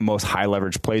most high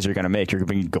leverage plays you're going to make, you're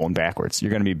going to be going backwards.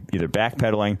 You're going to be either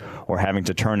backpedaling or having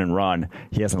to turn and run.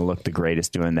 He hasn't looked the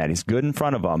greatest doing that. He's good in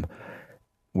front of him.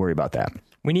 Worry about that.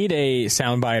 We need a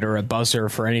soundbite or a buzzer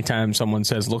for any time someone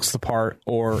says looks the part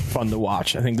or fun to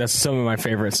watch. I think that's some of my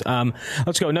favorites.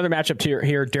 Let's go. Another matchup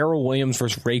here. Darrell Williams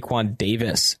versus Raekwon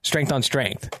Davis. Strength on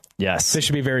strength. Yes. This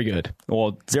should be very good.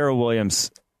 Well, Darrell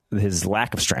Williams, his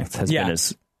lack of strength has been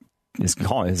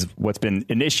what's been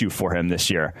an issue for him this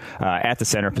year. At the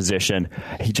center position,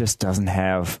 he just doesn't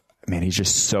have... Man, he's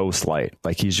just so slight.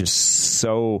 Like, he's just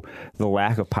so, the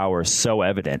lack of power is so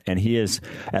evident. And he is,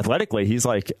 athletically, he's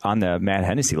like on the Matt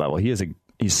Hennessy level. He's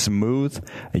smooth.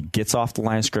 He gets off the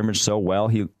line of scrimmage so well.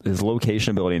 His location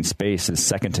ability in space is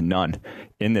second to none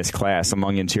in this class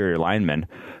among interior linemen.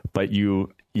 But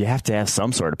you have to have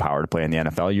some sort of power to play in the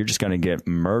NFL. You're just going to get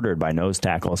murdered by nose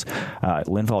tackles.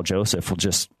 Linval Joseph will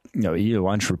just, eat your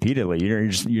lunch repeatedly.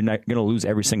 You're not going to lose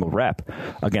every single rep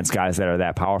against guys that are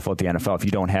that powerful at the NFL if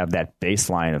you don't have that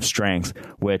baseline of strength,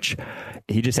 which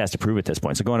he just has to prove at this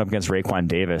point. So going up against Raekwon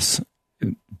Davis,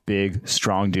 big,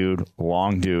 strong dude,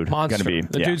 long dude. Monster. Gonna be,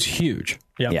 the dude's huge.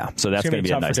 Yep. Yeah, so that's going to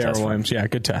be a nice test for him. Yeah,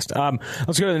 good test.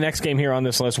 Let's go to the next game here on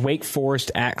this list. Wake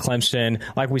Forest at Clemson.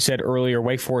 Like we said earlier,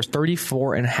 Wake Forest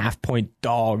 34.5-point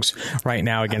dogs right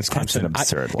now against Clemson. That's an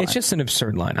absurd line. It's just an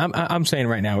absurd line. I'm saying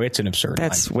right now, it's an absurd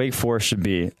line. Wake Forest should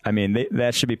be,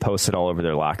 that should be posted all over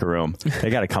their locker room.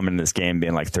 They got to come into this game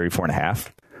being like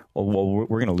 34.5. Well, we're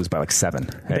going to lose by like 7.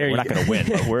 We're not going to win.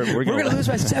 But we're going to lose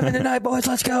by 7 tonight, boys.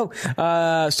 Let's go.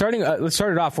 Let's start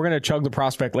it off. We're going to chug the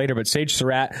prospect later, but Sage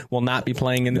Surratt will not be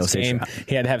playing in this game.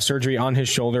 He had to have surgery on his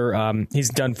shoulder. He's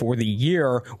done for the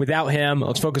year. Without him,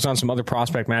 let's focus on some other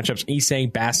prospect matchups.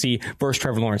 Isang Bassi versus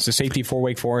Trevor Lawrence, the safety for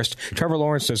Wake Forest. Trevor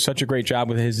Lawrence does such a great job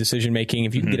with his decision making.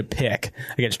 If you can get a pick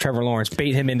against Trevor Lawrence,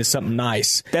 bait him into something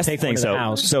nice. That's the thing.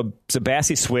 So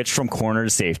Bassi switched from corner to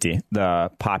safety.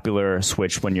 The popular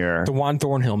switch when you're DeJuan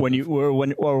Thornhill.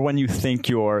 When you think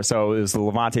you're, so it was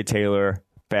Levante Taylor,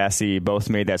 Bassi, both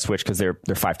made that switch because they're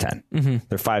 5'10". Mm-hmm.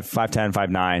 They're 5'10",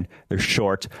 5'9". They're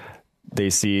short. They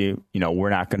see, we're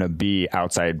not going to be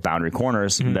outside boundary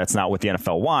corners. Mm-hmm. That's not what the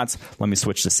NFL wants. Let me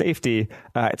switch to safety.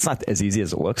 It's not as easy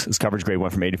as it looks. His coverage grade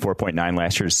went from 84.9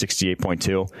 last year to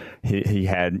 68.2. He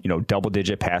had,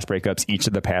 double-digit pass breakups each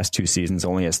of the past 2 seasons,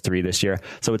 only has 3 this year.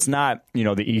 So it's not,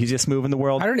 the easiest move in the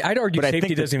world. I'd argue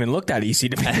safety doesn't even look that easy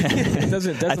to me.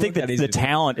 I think that the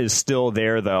talent is still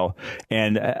there, though.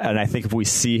 And I think if we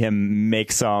see him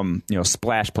make some,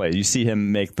 splash plays, you see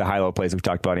him make the high-low plays we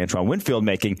talked about Antoine Winfield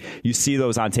making, you see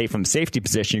those on tape from the safety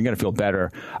position, you're going to feel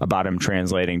better about him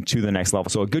translating to the next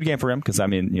level. So a good game for him because,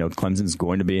 Clemson's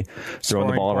going to be throwing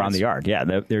the ball around the yard. Yeah,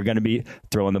 they're going to be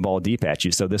throwing the ball deep at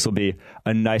you. So this will be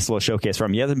a nice little showcase for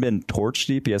him. He hasn't been torch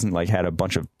deep. He hasn't had a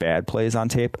bunch of bad plays on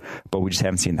tape, but we just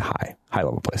haven't seen the high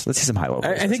level plays. Let's see some high level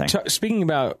plays. I think speaking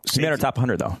about safety, he's in our top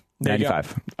 100 though.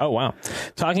 95. Oh, wow.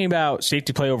 Talking about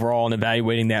safety play overall and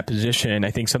evaluating that position, I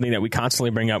think something that we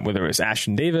constantly bring up, whether it's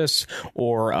Ashton Davis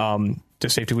or the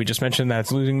safety we just mentioned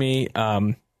that's losing me,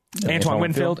 Antoine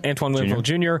Winfield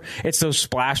Jr. It's those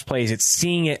splash plays. It's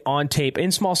seeing it on tape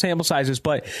in small sample sizes,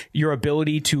 but your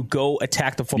ability to go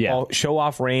attack the football, show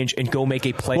off range, and go make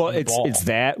a play. Well, it's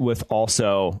that with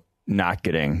also not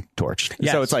getting torched.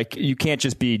 Yes. So it's like you can't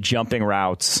just be jumping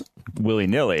routes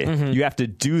willy-nilly. Mm-hmm. You have to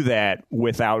do that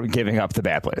without giving up the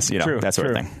bad plays. That sort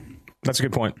of thing. That's a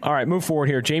good point. All right, move forward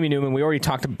here. Jamie Newman, we already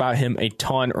talked about him a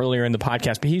ton earlier in the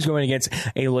podcast, but he's going against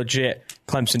a legit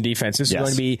Clemson defense. This is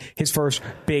going to be his first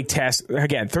big test.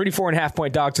 Again,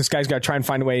 34.5-point dogs. This guy's got to try and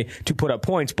find a way to put up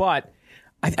points, but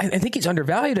I think he's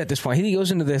undervalued at this point. He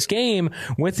goes into this game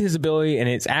with his ability and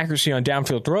his accuracy on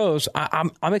downfield throws.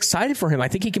 I'm excited for him. I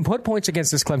think he can put points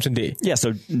against this Clemson D. Yeah,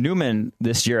 so Newman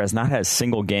this year has not had a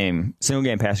single game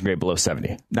passing grade below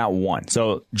 70. Not one.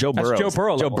 So Joe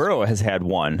Burrow has had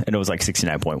one, and it was like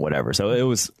 69 point whatever. So it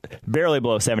was barely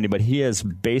below 70, but he has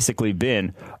basically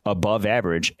been above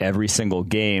average every single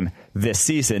game this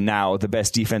season. Now, the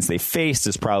best defense they faced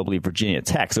is probably Virginia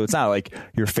Tech. So it's not like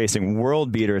you're facing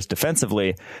world beaters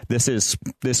defensively. This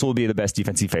will be the best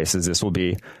defense he faces. This will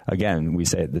be, again, we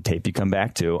say the tape you come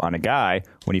back to on a guy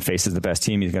when he faces the best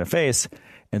team he's going to face.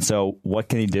 And so what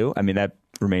can he do? That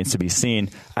remains to be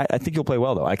seen. I think he'll play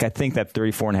well, though. I think that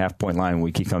 34.5-point line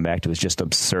we keep coming back to is just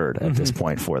absurd at this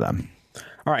point for them.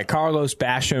 All right, Carlos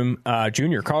Basham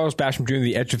Jr. Carlos Basham Jr.,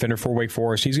 the edge defender for Wake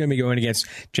Forest. He's going to be going against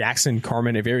Jackson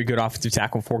Carman, a very good offensive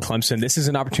tackle for Clemson. This is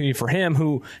an opportunity for him,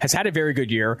 who has had a very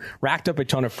good year, racked up a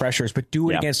ton of pressures, but do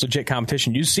it against legit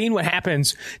competition. You've seen what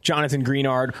happens, Jonathan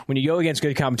Greenard, when you go against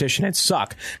good competition and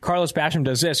suck. Carlos Basham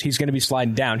does this, he's going to be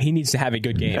sliding down. He needs to have a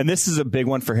good game. And this is a big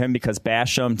one for him because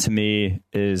Basham, to me,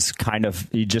 is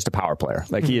he's just a power player.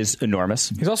 Like, he is enormous.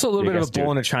 He's also a little bit of a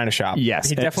bull in a china shop. Yes.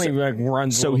 He definitely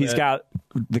runs So he's got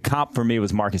the comp for me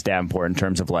was Marcus Davenport in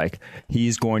terms of like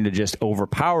he's going to just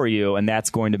overpower you, and that's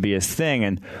going to be his thing.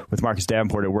 And with Marcus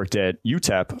Davenport, it worked at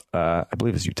UTEP. I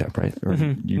believe it's UTEP, right? Or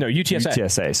no, UTSA.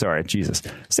 UTSA. Sorry, Jesus.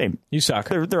 Same. You suck.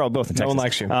 They're all both in Texas. No one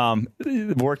likes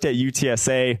you. Worked at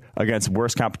UTSA against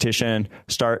worse competition.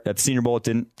 Start at the Senior Bowl. It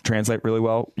didn't translate really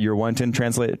well. Year one didn't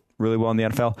translate really well in the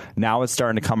NFL. Now it's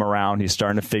starting to come around. He's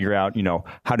starting to figure out,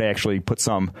 how to actually put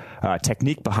some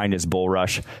technique behind his bull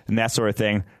rush and that sort of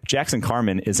thing. Jackson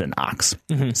Carman is an ox.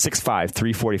 6'5",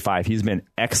 345. He's been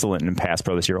excellent in pass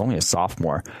pro this year, only a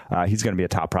sophomore. He's going to be a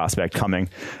top prospect coming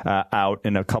out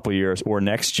in a couple of years or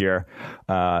next year.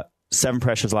 7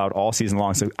 pressures allowed all season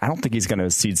long, so I don't think he's going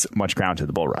to cede much ground to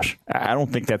the bull rush. I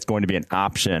don't think that's going to be an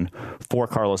option for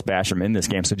Carlos Basham in this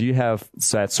game. So do you have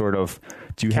that sort of,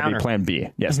 do you have a plan B?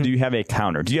 Yes. Do you have a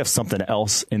counter? Do you have something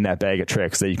else in that bag of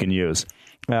tricks that you can use?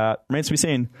 Remains to be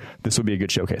seen. This will be a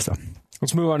good showcase, though.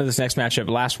 Let's move on to this next matchup.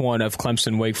 Last one of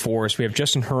Clemson, Wake Forest. We have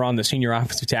Justin Herron, the senior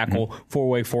offensive tackle for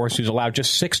Wake Forest, who's allowed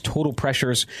just 6 total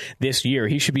pressures this year.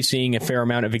 He should be seeing a fair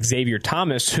amount of Xavier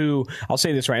Thomas, who, I'll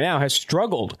say this right now, has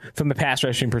struggled from a pass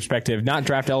rushing perspective, not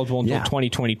draft eligible until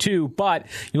 2022. But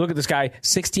you look at this guy,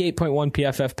 68.1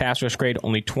 PFF pass rush grade,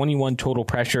 only 21 total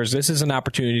pressures. This is an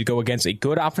opportunity to go against a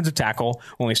good offensive tackle,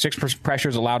 only 6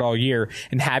 pressures allowed all year,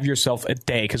 and have yourself a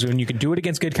day. Because when you can do it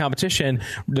against good competition,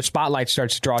 the spotlight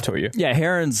starts to draw to you. Yeah,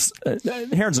 Herron's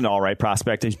an all right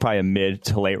prospect. He's probably a mid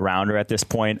to late rounder at this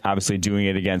point. Obviously, doing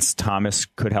it against Thomas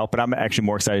could help, but I'm actually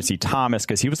more excited to see Thomas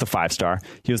because he was the 5-star.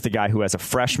 He was the guy who, as a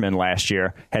freshman last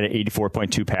year, had an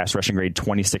 84.2 pass rushing grade,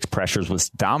 26 pressures, was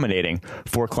dominating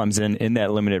for Clemson in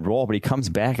that limited role. But he comes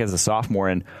back as a sophomore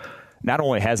and not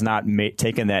only has not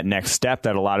taken that next step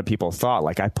that a lot of people thought.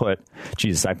 Like I put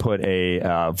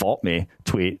a Vault Me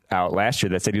tweet out last year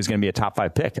that said he was going to be a top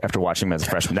 5 pick after watching him as a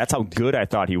freshman. That's how good I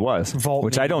thought he was.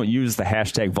 I don't use the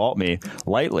hashtag Vault Me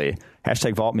lightly.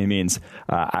 Hashtag Vault Me means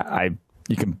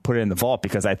you can put it in the vault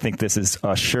because I think this is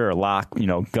a sure lock,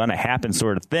 gonna happen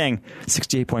sort of thing.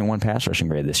 68.1 pass rushing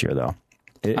grade this year, though.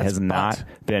 Has not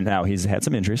been. Now he's had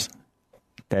some injuries.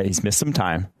 That he's missed some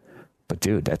time. But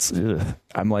dude,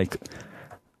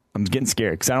 I'm getting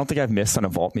scared because I don't think I've missed on a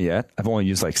Vault Me yet. I've only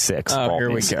used like 6. Oh,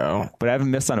 here we go. But I haven't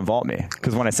missed on a Vault Me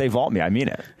because when I say Vault Me, I mean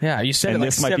it. Yeah, you said it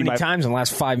like 70 times in the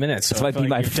last 5 minutes. This might be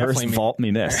my first Vault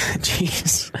Me miss.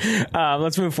 Jeez.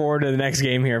 Let's move forward to the next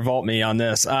game here. Vault Me on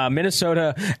this.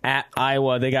 Minnesota at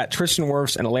Iowa. They got Tristan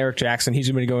Wirfs and Alaric Jackson.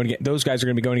 Those guys are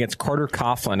going to be going against Carter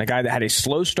Coughlin, a guy that had a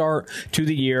slow start to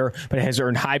the year, but has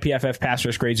earned high PFF pass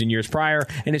rush grades in years prior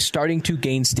and is starting to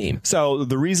gain steam. So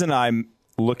the reason I'm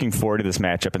looking forward to this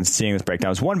matchup and seeing this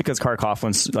breakdown is one, because Carter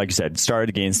Coughlin, like you said, started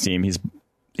to gain steam.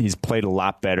 He's played a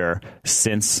lot better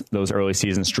since those early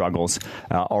season struggles.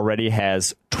 Already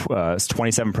has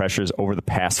 27 pressures over the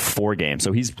past 4 games.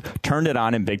 So he's turned it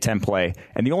on in Big Ten play.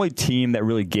 And the only team that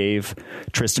really gave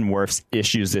Tristan Wirfs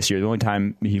issues this year, the only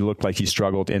time he looked like he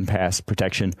struggled in pass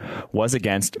protection, was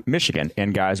against Michigan.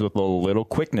 And guys with a little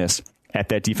quickness at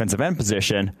that defensive end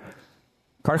position.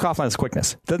 Carter Coughlin has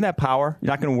quickness. Doesn't have power. You're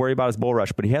not going to worry about his bull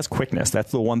rush, but he has quickness.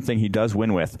 That's the one thing he does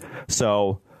win with.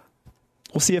 So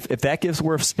we'll see if that gives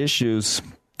Wirfs issues.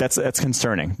 That's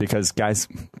concerning because guys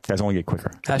only get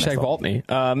quicker. Hashtag Vault Me.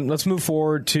 Let's move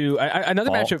forward to another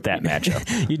matchup. That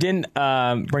matchup. You didn't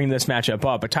bring this matchup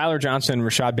up, but Tyler Johnson and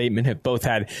Rashad Bateman have both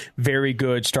had very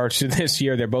good starts to this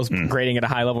year. They're both grading at a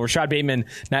high level. Rashad Bateman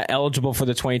not eligible for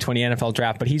the 2020 NFL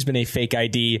draft, but he's been a fake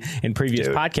ID in previous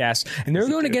podcasts. And they're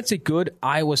going against a good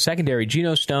Iowa secondary.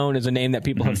 Geno Stone is a name that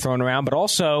people have thrown around, but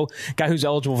also a guy who's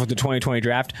eligible for the 2020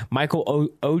 draft,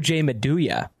 Michael O.J.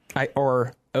 Meduya.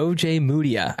 O.J.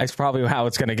 Mudia. That's probably how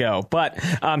it's going to go. But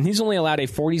he's only allowed a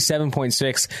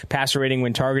 47.6 passer rating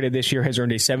when targeted this year, has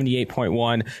earned a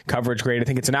 78.1 coverage grade. I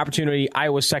think it's an opportunity.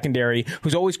 Iowa's secondary,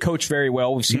 who's always coached very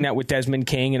well. We've seen that with Desmond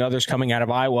King and others coming out of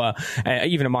Iowa,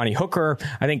 even Amani Hooker.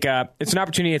 I think it's an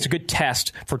opportunity. It's a good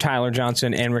test for Tyler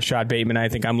Johnson and Rashad Bateman. I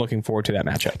think I'm looking forward to that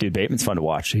matchup. Dude, Bateman's fun to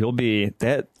watch. He'll be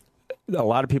that. A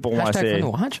lot of people want to say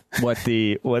what if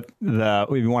you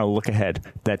want to look ahead,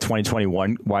 that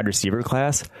 2021 wide receiver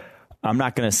class. I'm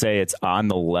not going to say it's on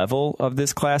the level of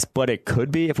this class, but it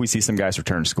could be if we see some guys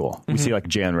return to school. We see like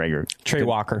Jalen Reagor. Trey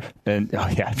Walker. And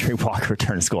Trey Walker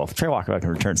return to school. If Trey Walker can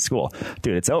return to school,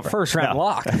 dude, it's over. First round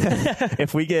lock.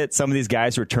 If we get some of these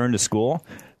guys return to school,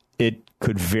 it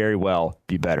could very well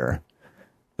be better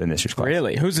than this year's class.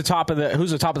 Really? Who's the top of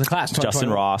the class?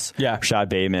 Justin Ross, Rashad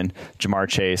Bateman, Jamar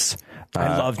Chase.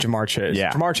 I love Jamar Chase.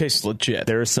 Yeah. Jamar Chase is legit.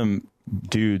 There are some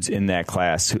dudes in that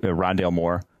class, Rondale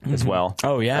Moore as well.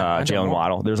 Oh, yeah. Jalen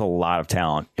Waddle. There's a lot of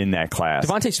talent in that class.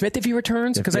 Devontae Smith, if he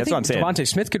returns, because I think Devontae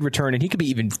Smith could return and he could be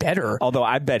even better. Although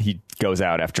I bet he goes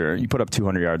out after you put up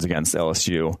 200 yards against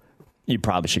LSU. You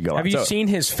probably should go out. Have you seen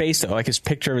his face, though? Like his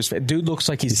picture of his face? Dude looks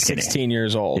like he's 16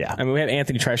 years old. Yeah. I mean, we have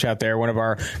Anthony Tresh out there, one of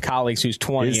our colleagues who's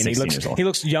 20, and he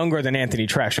looks younger than Anthony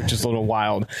Tresh, which is a little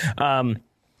wild.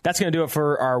 That's going to do it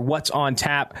for our What's on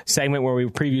Tap segment where we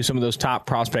preview some of those top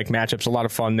prospect matchups. A lot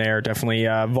of fun there. Definitely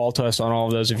vault us on all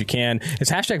of those if you can. Is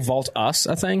hashtag vault us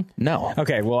a thing? No.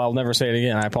 Okay, well, I'll never say it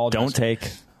again. I apologize. Don't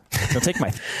take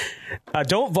my...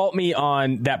 Don't vault me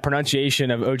on that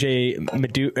pronunciation of OJ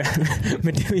Madu.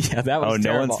 Yeah, that was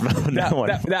terrible.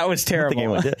 That was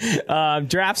terrible.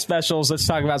 Draft specials. Let's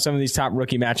talk about some of these top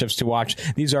rookie matchups to watch.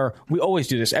 We always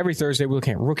do this every Thursday. We're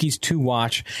looking at rookies to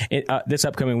watch this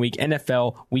upcoming week.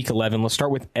 NFL Week 11. Let's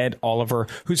start with Ed Oliver,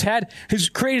 who's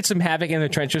created some havoc in the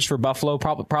trenches for Buffalo.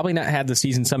 Probably not had the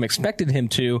season some expected him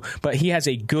to, but he has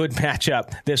a good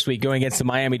matchup this week going against the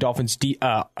Miami Dolphins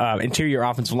interior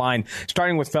offensive line,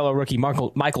 starting with fellow rookie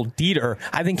Michael Dieter.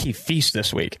 I think he feasts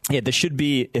this week. Yeah, this should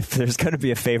be, if there's going to be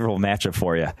a favorable matchup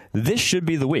for you, this should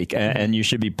be the week. And you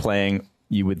should be playing,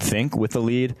 you would think, with the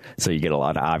lead. So you get a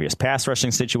lot of obvious pass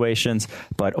rushing situations.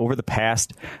 But over the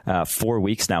past 4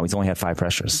 weeks now, he's only had 5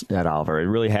 pressures at Oliver. It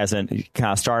really hasn't. He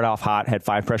kind of started off hot, had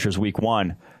 5 pressures week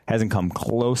 1. Hasn't come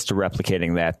close to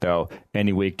replicating that, though,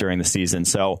 any week during the season.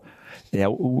 So, yeah,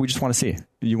 we just want to see.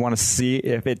 You want to see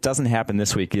if it doesn't happen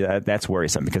this week. That's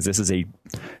worrisome because this is a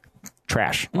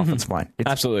trash offensive line. It's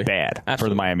absolutely bad for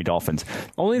the Miami Dolphins.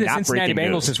 Only the Cincinnati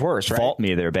Bengals is worse, right? Fault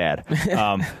me, they're bad.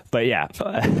 But yeah,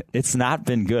 it's not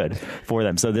been good for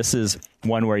them. So this is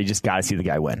one where you just got to see the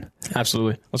guy win.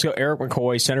 Absolutely. Let's go. Eric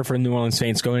McCoy, center for the New Orleans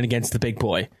Saints, going against the big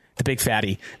boy. The big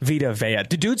fatty, Vita Vea.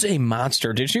 The dude's a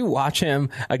monster. Did you watch him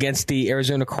against the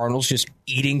Arizona Cardinals just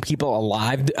eating people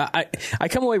alive? I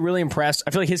come away really impressed.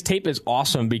 I feel like his tape is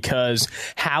awesome because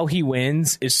how he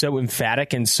wins is so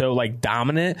emphatic and so like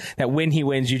dominant that when he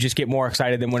wins, you just get more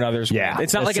excited than when others win.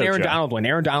 It's not like an Aaron Donald win.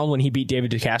 Aaron Donald when he beat David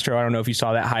DeCastro, I don't know if you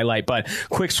saw that highlight, but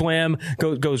quick swim,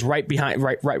 goes right behind,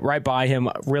 right by him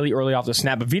really early off the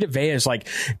snap. But Vita Vea is like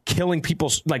killing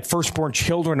people's like firstborn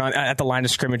children at the line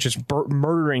of scrimmage, just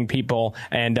murdering people,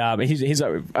 and he's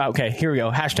okay. Here we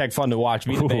go. Hashtag fun to watch.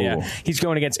 Vita Vea. He's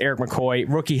going against Eric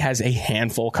McCoy. Rookie has a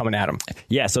handful coming at him.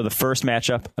 Yeah. So the first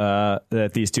matchup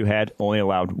that these two had only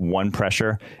allowed 1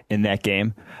 pressure in that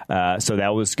game. So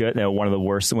that was good. One of the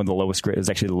worst, one of the lowest grade. It was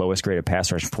actually the lowest graded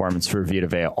pass rush performance for Vita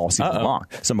Vea all season long.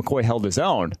 So McCoy held his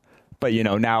own. But, you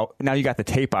know, now you got the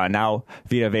tape on. Now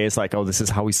Vita Vea is like, oh, this is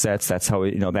how he sets. That's how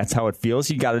it feels.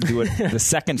 You got to do it the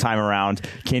second time around.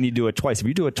 Can you do it twice? If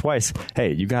you do it twice,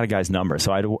 hey, you got a guy's number.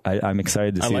 So I'm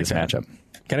excited to see this matchup.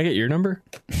 Can I get your number?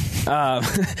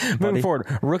 Moving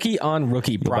forward, rookie on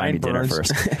rookie. Brian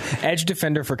Burns, edge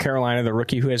defender for Carolina, the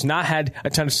rookie who has not had a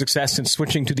ton of success since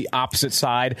switching to the opposite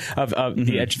side of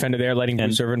the edge defender there, letting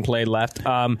Bruce Irvin play left.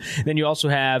 Then you also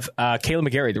have Caleb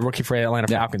McGarry, the rookie for the Atlanta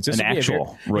Falcons. This an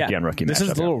actual rookie on rookie matchup. This is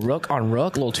a little rook on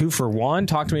rook, a little 2-for-1.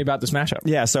 Talk to me about this matchup.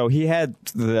 Yeah, so he had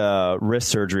the wrist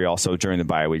surgery also during the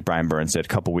bye week. Brian Burns did a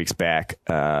couple weeks back,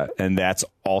 and that's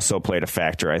also played a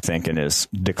factor, I think, in his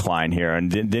decline here, and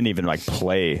didn't even like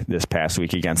play this past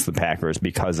week against the Packers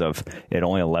because of it.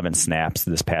 Only 11 snaps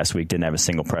this past week. Didn't have a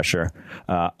single pressure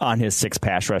on his 6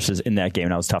 pass rushes in that game.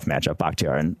 That was a tough matchup.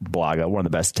 Bakhtiar and Blaga, one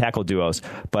of the best tackle duos.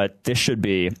 But this should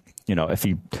be, you know, if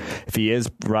he is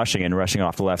rushing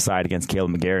off the left side against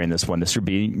Caleb McGarry in this one, this should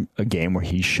be a game where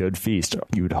he should feast.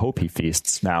 You would hope he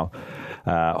feasts. Now,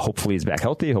 hopefully he's back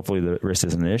healthy. Hopefully the wrist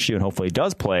isn't an issue, and hopefully he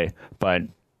does play. But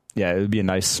yeah, it would be a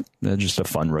nice, just a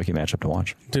fun rookie matchup to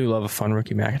watch. Do love a fun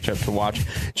rookie matchup to watch.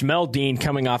 Jamel Dean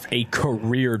coming off a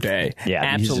career day. Yeah,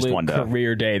 absolute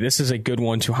career day. This is a good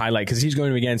one to highlight because he's going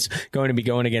to be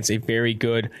going against a very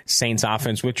good Saints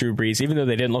offense with Drew Brees. Even though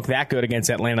they didn't look that good against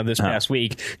Atlanta this past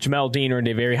week, Jamel Dean earned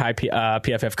a very high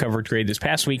PFF coverage grade this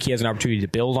past week. He has an opportunity to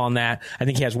build on that. I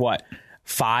think he has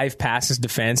 5 passes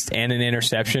defensed and an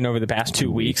interception over the past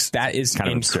 2 weeks. That is kind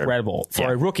of incredible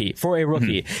for a rookie.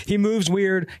 Mm-hmm. He moves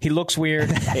weird. He looks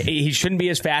weird. He shouldn't be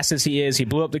as fast as he is. He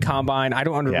blew up the combine. I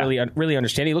don't really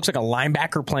understand. He looks like a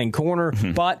linebacker playing corner,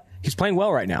 but he's playing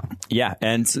well right now. Yeah,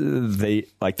 and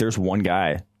there's one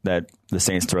guy that the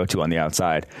Saints throw to on the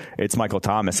outside. It's Michael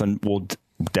Thomas, and we'll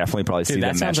definitely probably see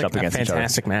them matched up against each other.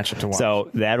 Fantastic matchup to watch. So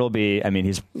that'll be,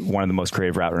 he's one of the most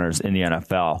creative route runners in the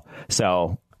NFL.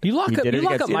 So you lock up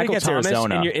Michael Thomas,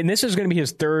 Arizona. And this is going to be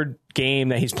his third game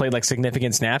that he's played like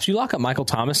significant snaps. You lock up Michael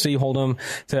Thomas, so you hold him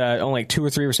to only like 2 or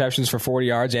 3 receptions for 40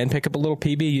 yards and pick up a little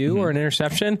PBU or an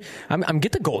interception. I'm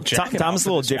get the gold jacket. Thomas is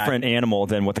a little different animal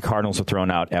than what the Cardinals have thrown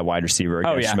out at wide receiver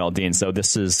against Jamel Dean. So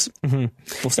this is we'll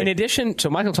see. In addition, so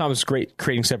Michael Thomas is great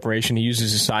creating separation. He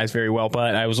uses his size very well,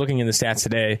 but I was looking in the stats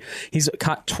today. He's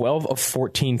caught 12 of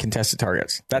 14 contested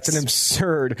targets. That's an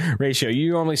absurd ratio.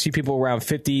 You normally see people around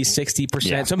 50, 60%.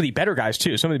 Yeah. Some of the better guys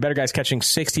too. Some of the better guys catching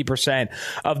 60%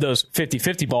 of those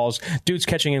 50-50 balls. Dude's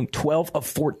catching him 12 of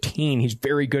 14. He's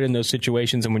very good in those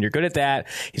situations. And when you're good at that,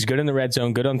 he's good in the red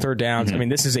zone, good on third downs.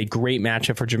 This is a great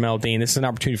matchup for Jamel Dean. This is an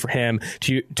opportunity for him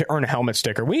to earn a helmet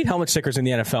sticker. We need helmet stickers in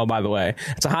the NFL, by the way.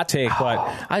 It's a hot take, but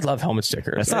I love helmet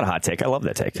stickers. That's not a hot take. I love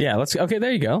that take. Yeah, okay,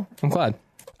 there you go. I'm glad.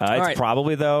 It's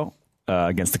probably, though,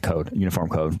 against the uniform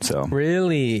code. So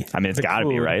really, it's got to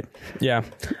be, right? Yeah,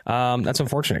 that's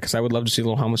unfortunate because I would love to see a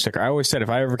little helmet sticker. I always said if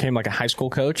I ever became like a high school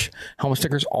coach, helmet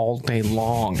stickers all day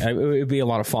long. It would be a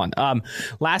lot of fun.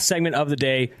 Last segment of the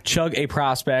day, chug a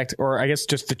prospect, or I guess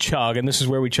just the chug, and this is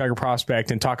where we chug a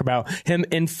prospect and talk about him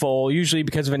in full, usually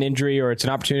because of an injury or it's an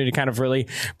opportunity to kind of really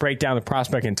break down the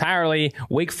prospect entirely.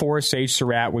 Wake Forest, Sage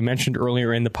Surratt. We mentioned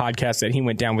earlier in the podcast that he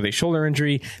went down with a shoulder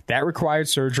injury that required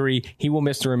surgery. He will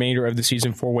miss the remainder of the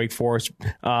season for Wake Forest.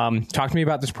 Talk to me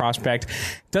about this prospect.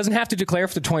 Doesn't have to declare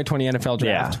for the 2020 NFL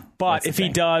draft, but if he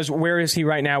does, where is he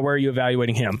right now? Where are you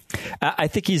evaluating him? I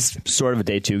think he's sort of a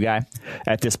day 2 guy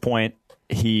at this point.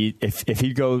 If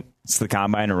he goes to the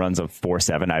combine and runs a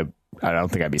 4.7, I don't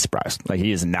think I'd be surprised. Like,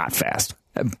 he is not fast,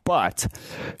 but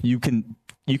you can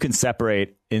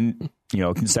separate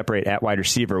at wide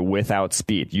receiver without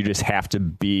speed. You just have to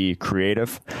be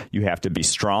creative. You have to be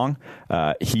strong.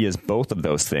 He is both of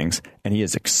those things, and he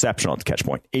is exceptional at the catch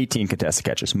point. 18 contested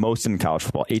catches, most in college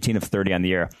football, 18 of 30 on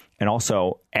the air. And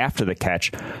also, after the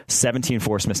catch, 17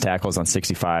 forced missed tackles on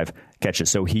 65 catches.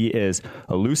 So he is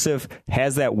elusive,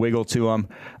 has that wiggle to him,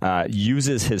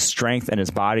 uses his strength and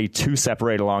his body to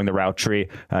separate along the route tree.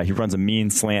 He runs a mean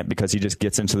slant because he just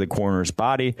gets into the corner's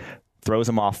body, throws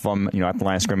him off at the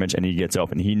line of scrimmage, and he gets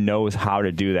open. He knows how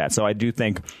to do that. So I do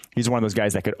think he's one of those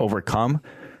guys that could overcome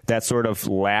that sort of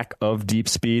lack of deep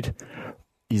speed.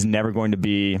 He's never going to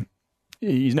be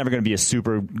he's not going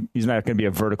to be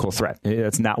a vertical threat.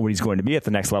 That's not what he's going to be at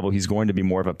the next level. He's going to be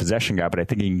more of a possession guy, but I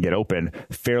think he can get open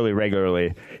fairly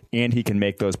regularly, and he can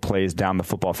make those plays down the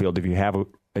football field if you have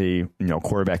a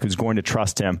quarterback who's going to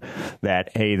trust him that,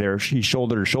 hey, he's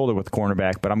shoulder to shoulder with the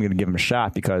cornerback, but I'm going to give him a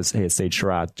shot because, hey, it's Sage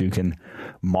Surratt, Duke and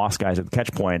Moss guys at the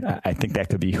catch point. I think that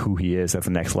could be who he is at the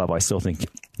next level. I still think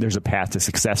there's a path to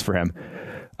success for him.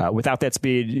 Without that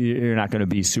speed, you're not going to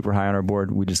be super high on our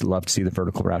board. We just love to see the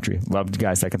vertical route tree. Love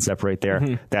guys that can separate there.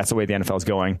 Mm-hmm. That's the way the NFL is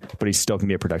going, but he's still going to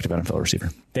be a productive NFL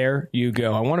receiver. There you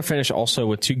go. I want to finish also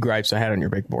with 2 gripes I had on your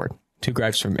big board. 2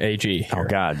 gripes from AG here. Oh,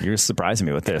 God. You're surprising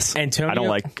me with this. I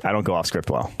don't go off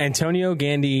script well. Antonio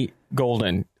Gandy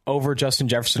Golden over Justin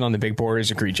Jefferson on the big board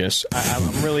is egregious.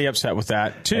 I'm really upset with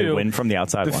that. 2, a win from the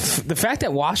outside one. The fact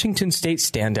that Washington State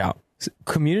standout,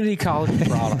 community college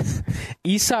product,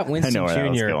 Easop Winston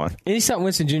Jr. Easop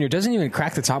Winston Jr. doesn't even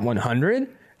crack the top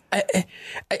 100.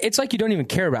 It's like you don't even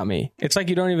care about me. It's like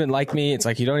you don't even like me. It's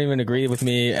like you don't even agree with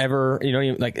me ever. You don't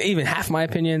even like even half my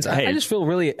opinions. Hey, I just feel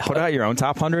really. Put out your own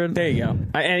top 100. There you go.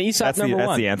 And Easop number 1.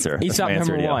 That's the answer. Easop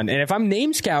number 1. And if I'm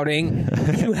name scouting,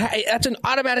 that's an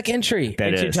automatic entry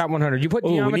into your top 100. You put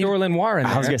Diamador Lenoir in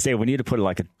there. I was gonna say we need to put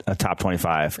like a top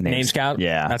 25 name scout.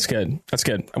 Yeah, that's good. That's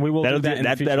good. We will do that in the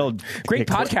future. That'll great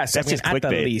podcast. That's just clickbait.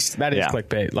 At the least. That is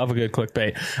clickbait. Love a good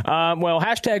clickbait. Well,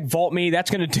 hashtag Vault Me. That's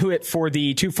going to do it for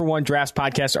the 2-for-1 Drafts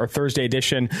podcast. Our Thursday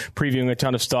edition, previewing a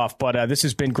ton of stuff. But this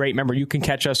has been great. Remember, you can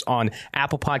catch us on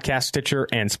Apple Podcasts, Stitcher,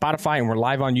 and Spotify, and we're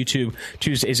live on YouTube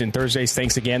Tuesdays and Thursdays.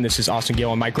 Thanks again. This is Austin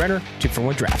Gayle and Mike Renner,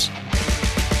 2-for-1 Drafts.